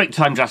yeah, have a great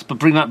time, Jasper.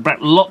 Bring that back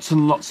lots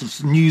and lots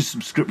of news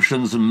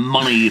subscriptions and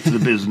money to the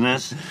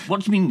business.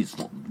 What do you mean it's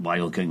not why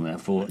you're going there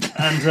for?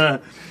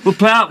 And we'll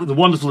play out with the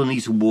wonderful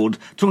Anita Ward,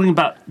 talking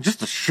about just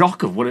the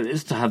shock of what it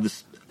is to have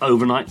this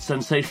overnight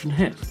sensation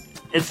hit.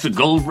 It's the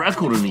gold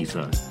record,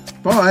 Anita.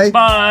 Bye.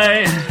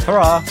 Bye.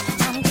 Hurrah.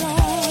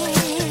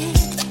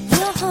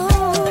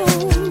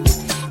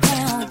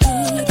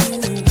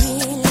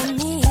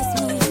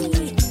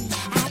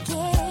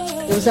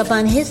 It was up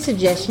on his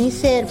suggestion. He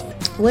said,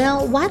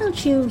 well, why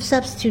don't you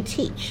substitute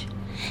teach?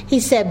 He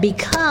said,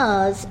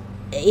 because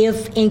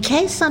if in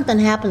case something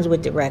happens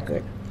with the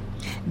record,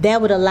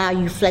 that would allow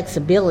you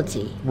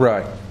flexibility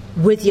Right.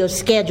 with your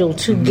schedule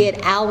to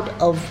get out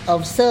of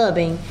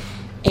subbing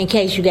in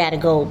case you got to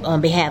go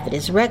on behalf of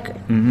this record.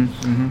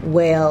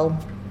 Well,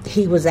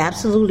 he was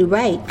absolutely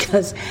right,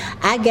 because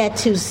I got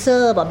to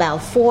sub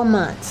about 4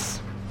 months,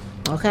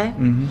 okay?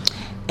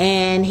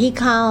 And he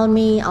called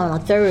me on a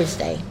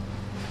Thursday,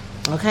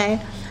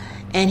 okay?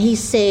 And he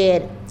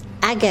said,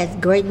 I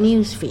got great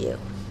news for you.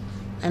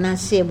 And I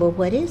said, well,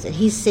 what is it?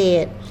 He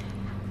said,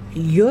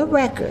 your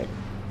record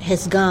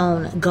has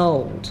gone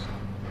gold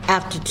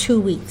after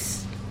 2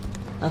 weeks,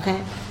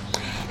 okay?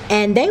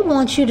 And they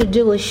want you to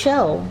do a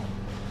show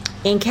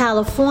in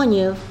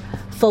California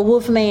for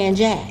Wolfman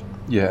Jack.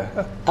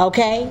 Yeah.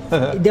 Okay?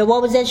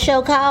 What was that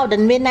show called? The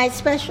Midnight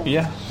Special?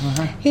 Yeah.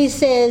 He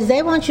says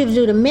they want you to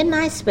do the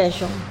Midnight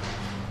Special.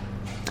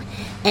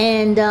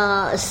 And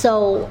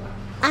so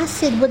I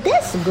said, well,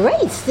 that's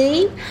great,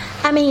 Steve.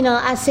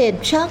 I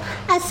said, Chuck,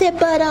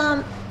 but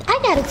I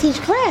got to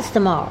teach class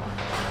tomorrow.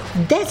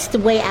 That's the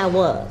way I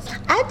was.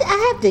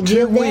 I have to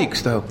give 2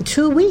 weeks, though.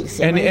 2 weeks.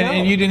 And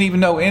you didn't even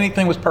know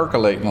anything was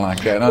percolating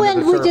like that.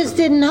 Well, we just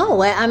didn't know.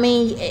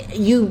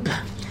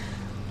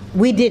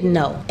 We didn't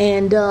know.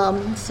 And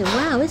I said,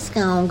 wow, it's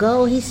going to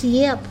go. He said,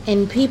 yep,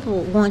 and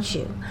people want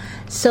you.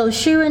 So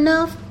sure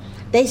enough,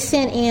 they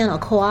sent in a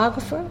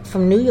choreographer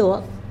from New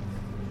York.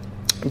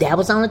 That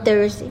was on a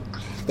Thursday.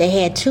 They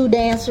had 2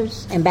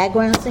 dancers and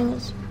background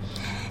singers.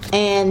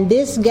 And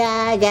this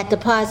guy got the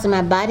parts of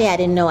my body I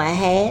didn't know I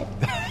had.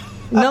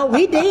 No,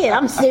 we did.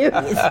 I'm serious.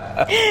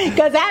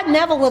 Because I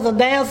never was a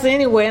dancer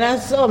anyway. And I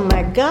said, oh,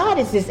 my God,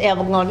 is this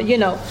ever going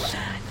to,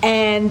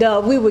 And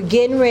we were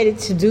getting ready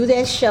to do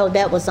that show.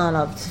 That was on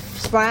a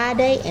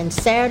Friday and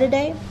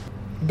Saturday.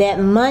 That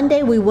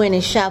Monday, we went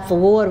and shot for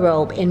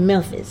wardrobe in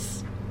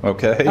Memphis.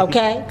 Okay.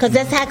 Okay? Because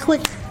that's how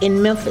quick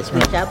in Memphis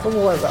we shot for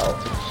wardrobe.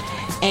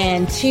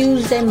 And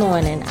Tuesday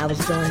morning, I was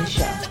doing the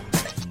show.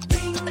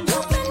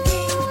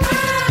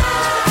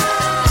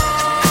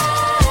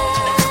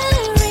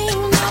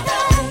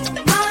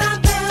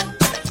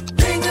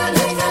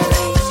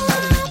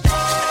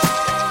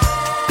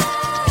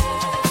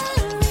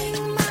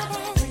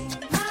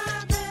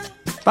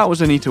 That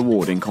was Anita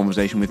Ward in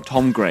conversation with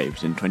Tom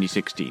Graves in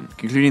 2016,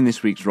 concluding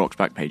this week's Rock's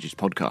Back Pages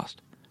podcast.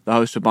 The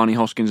hosts were Barney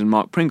Hoskins and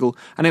Mark Pringle,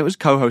 and it was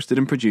co-hosted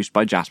and produced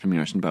by Jasper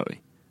Murison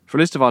Bowie. For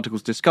a list of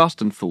articles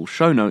discussed and full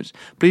show notes,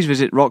 please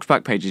visit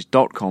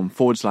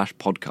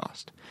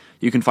rocksbackpages.com/podcast.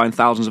 You can find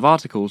thousands of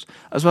articles,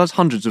 as well as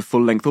hundreds of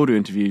full-length audio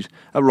interviews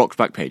at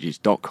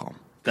rocksbackpages.com.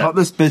 Cut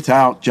this bit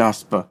out,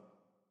 Jasper.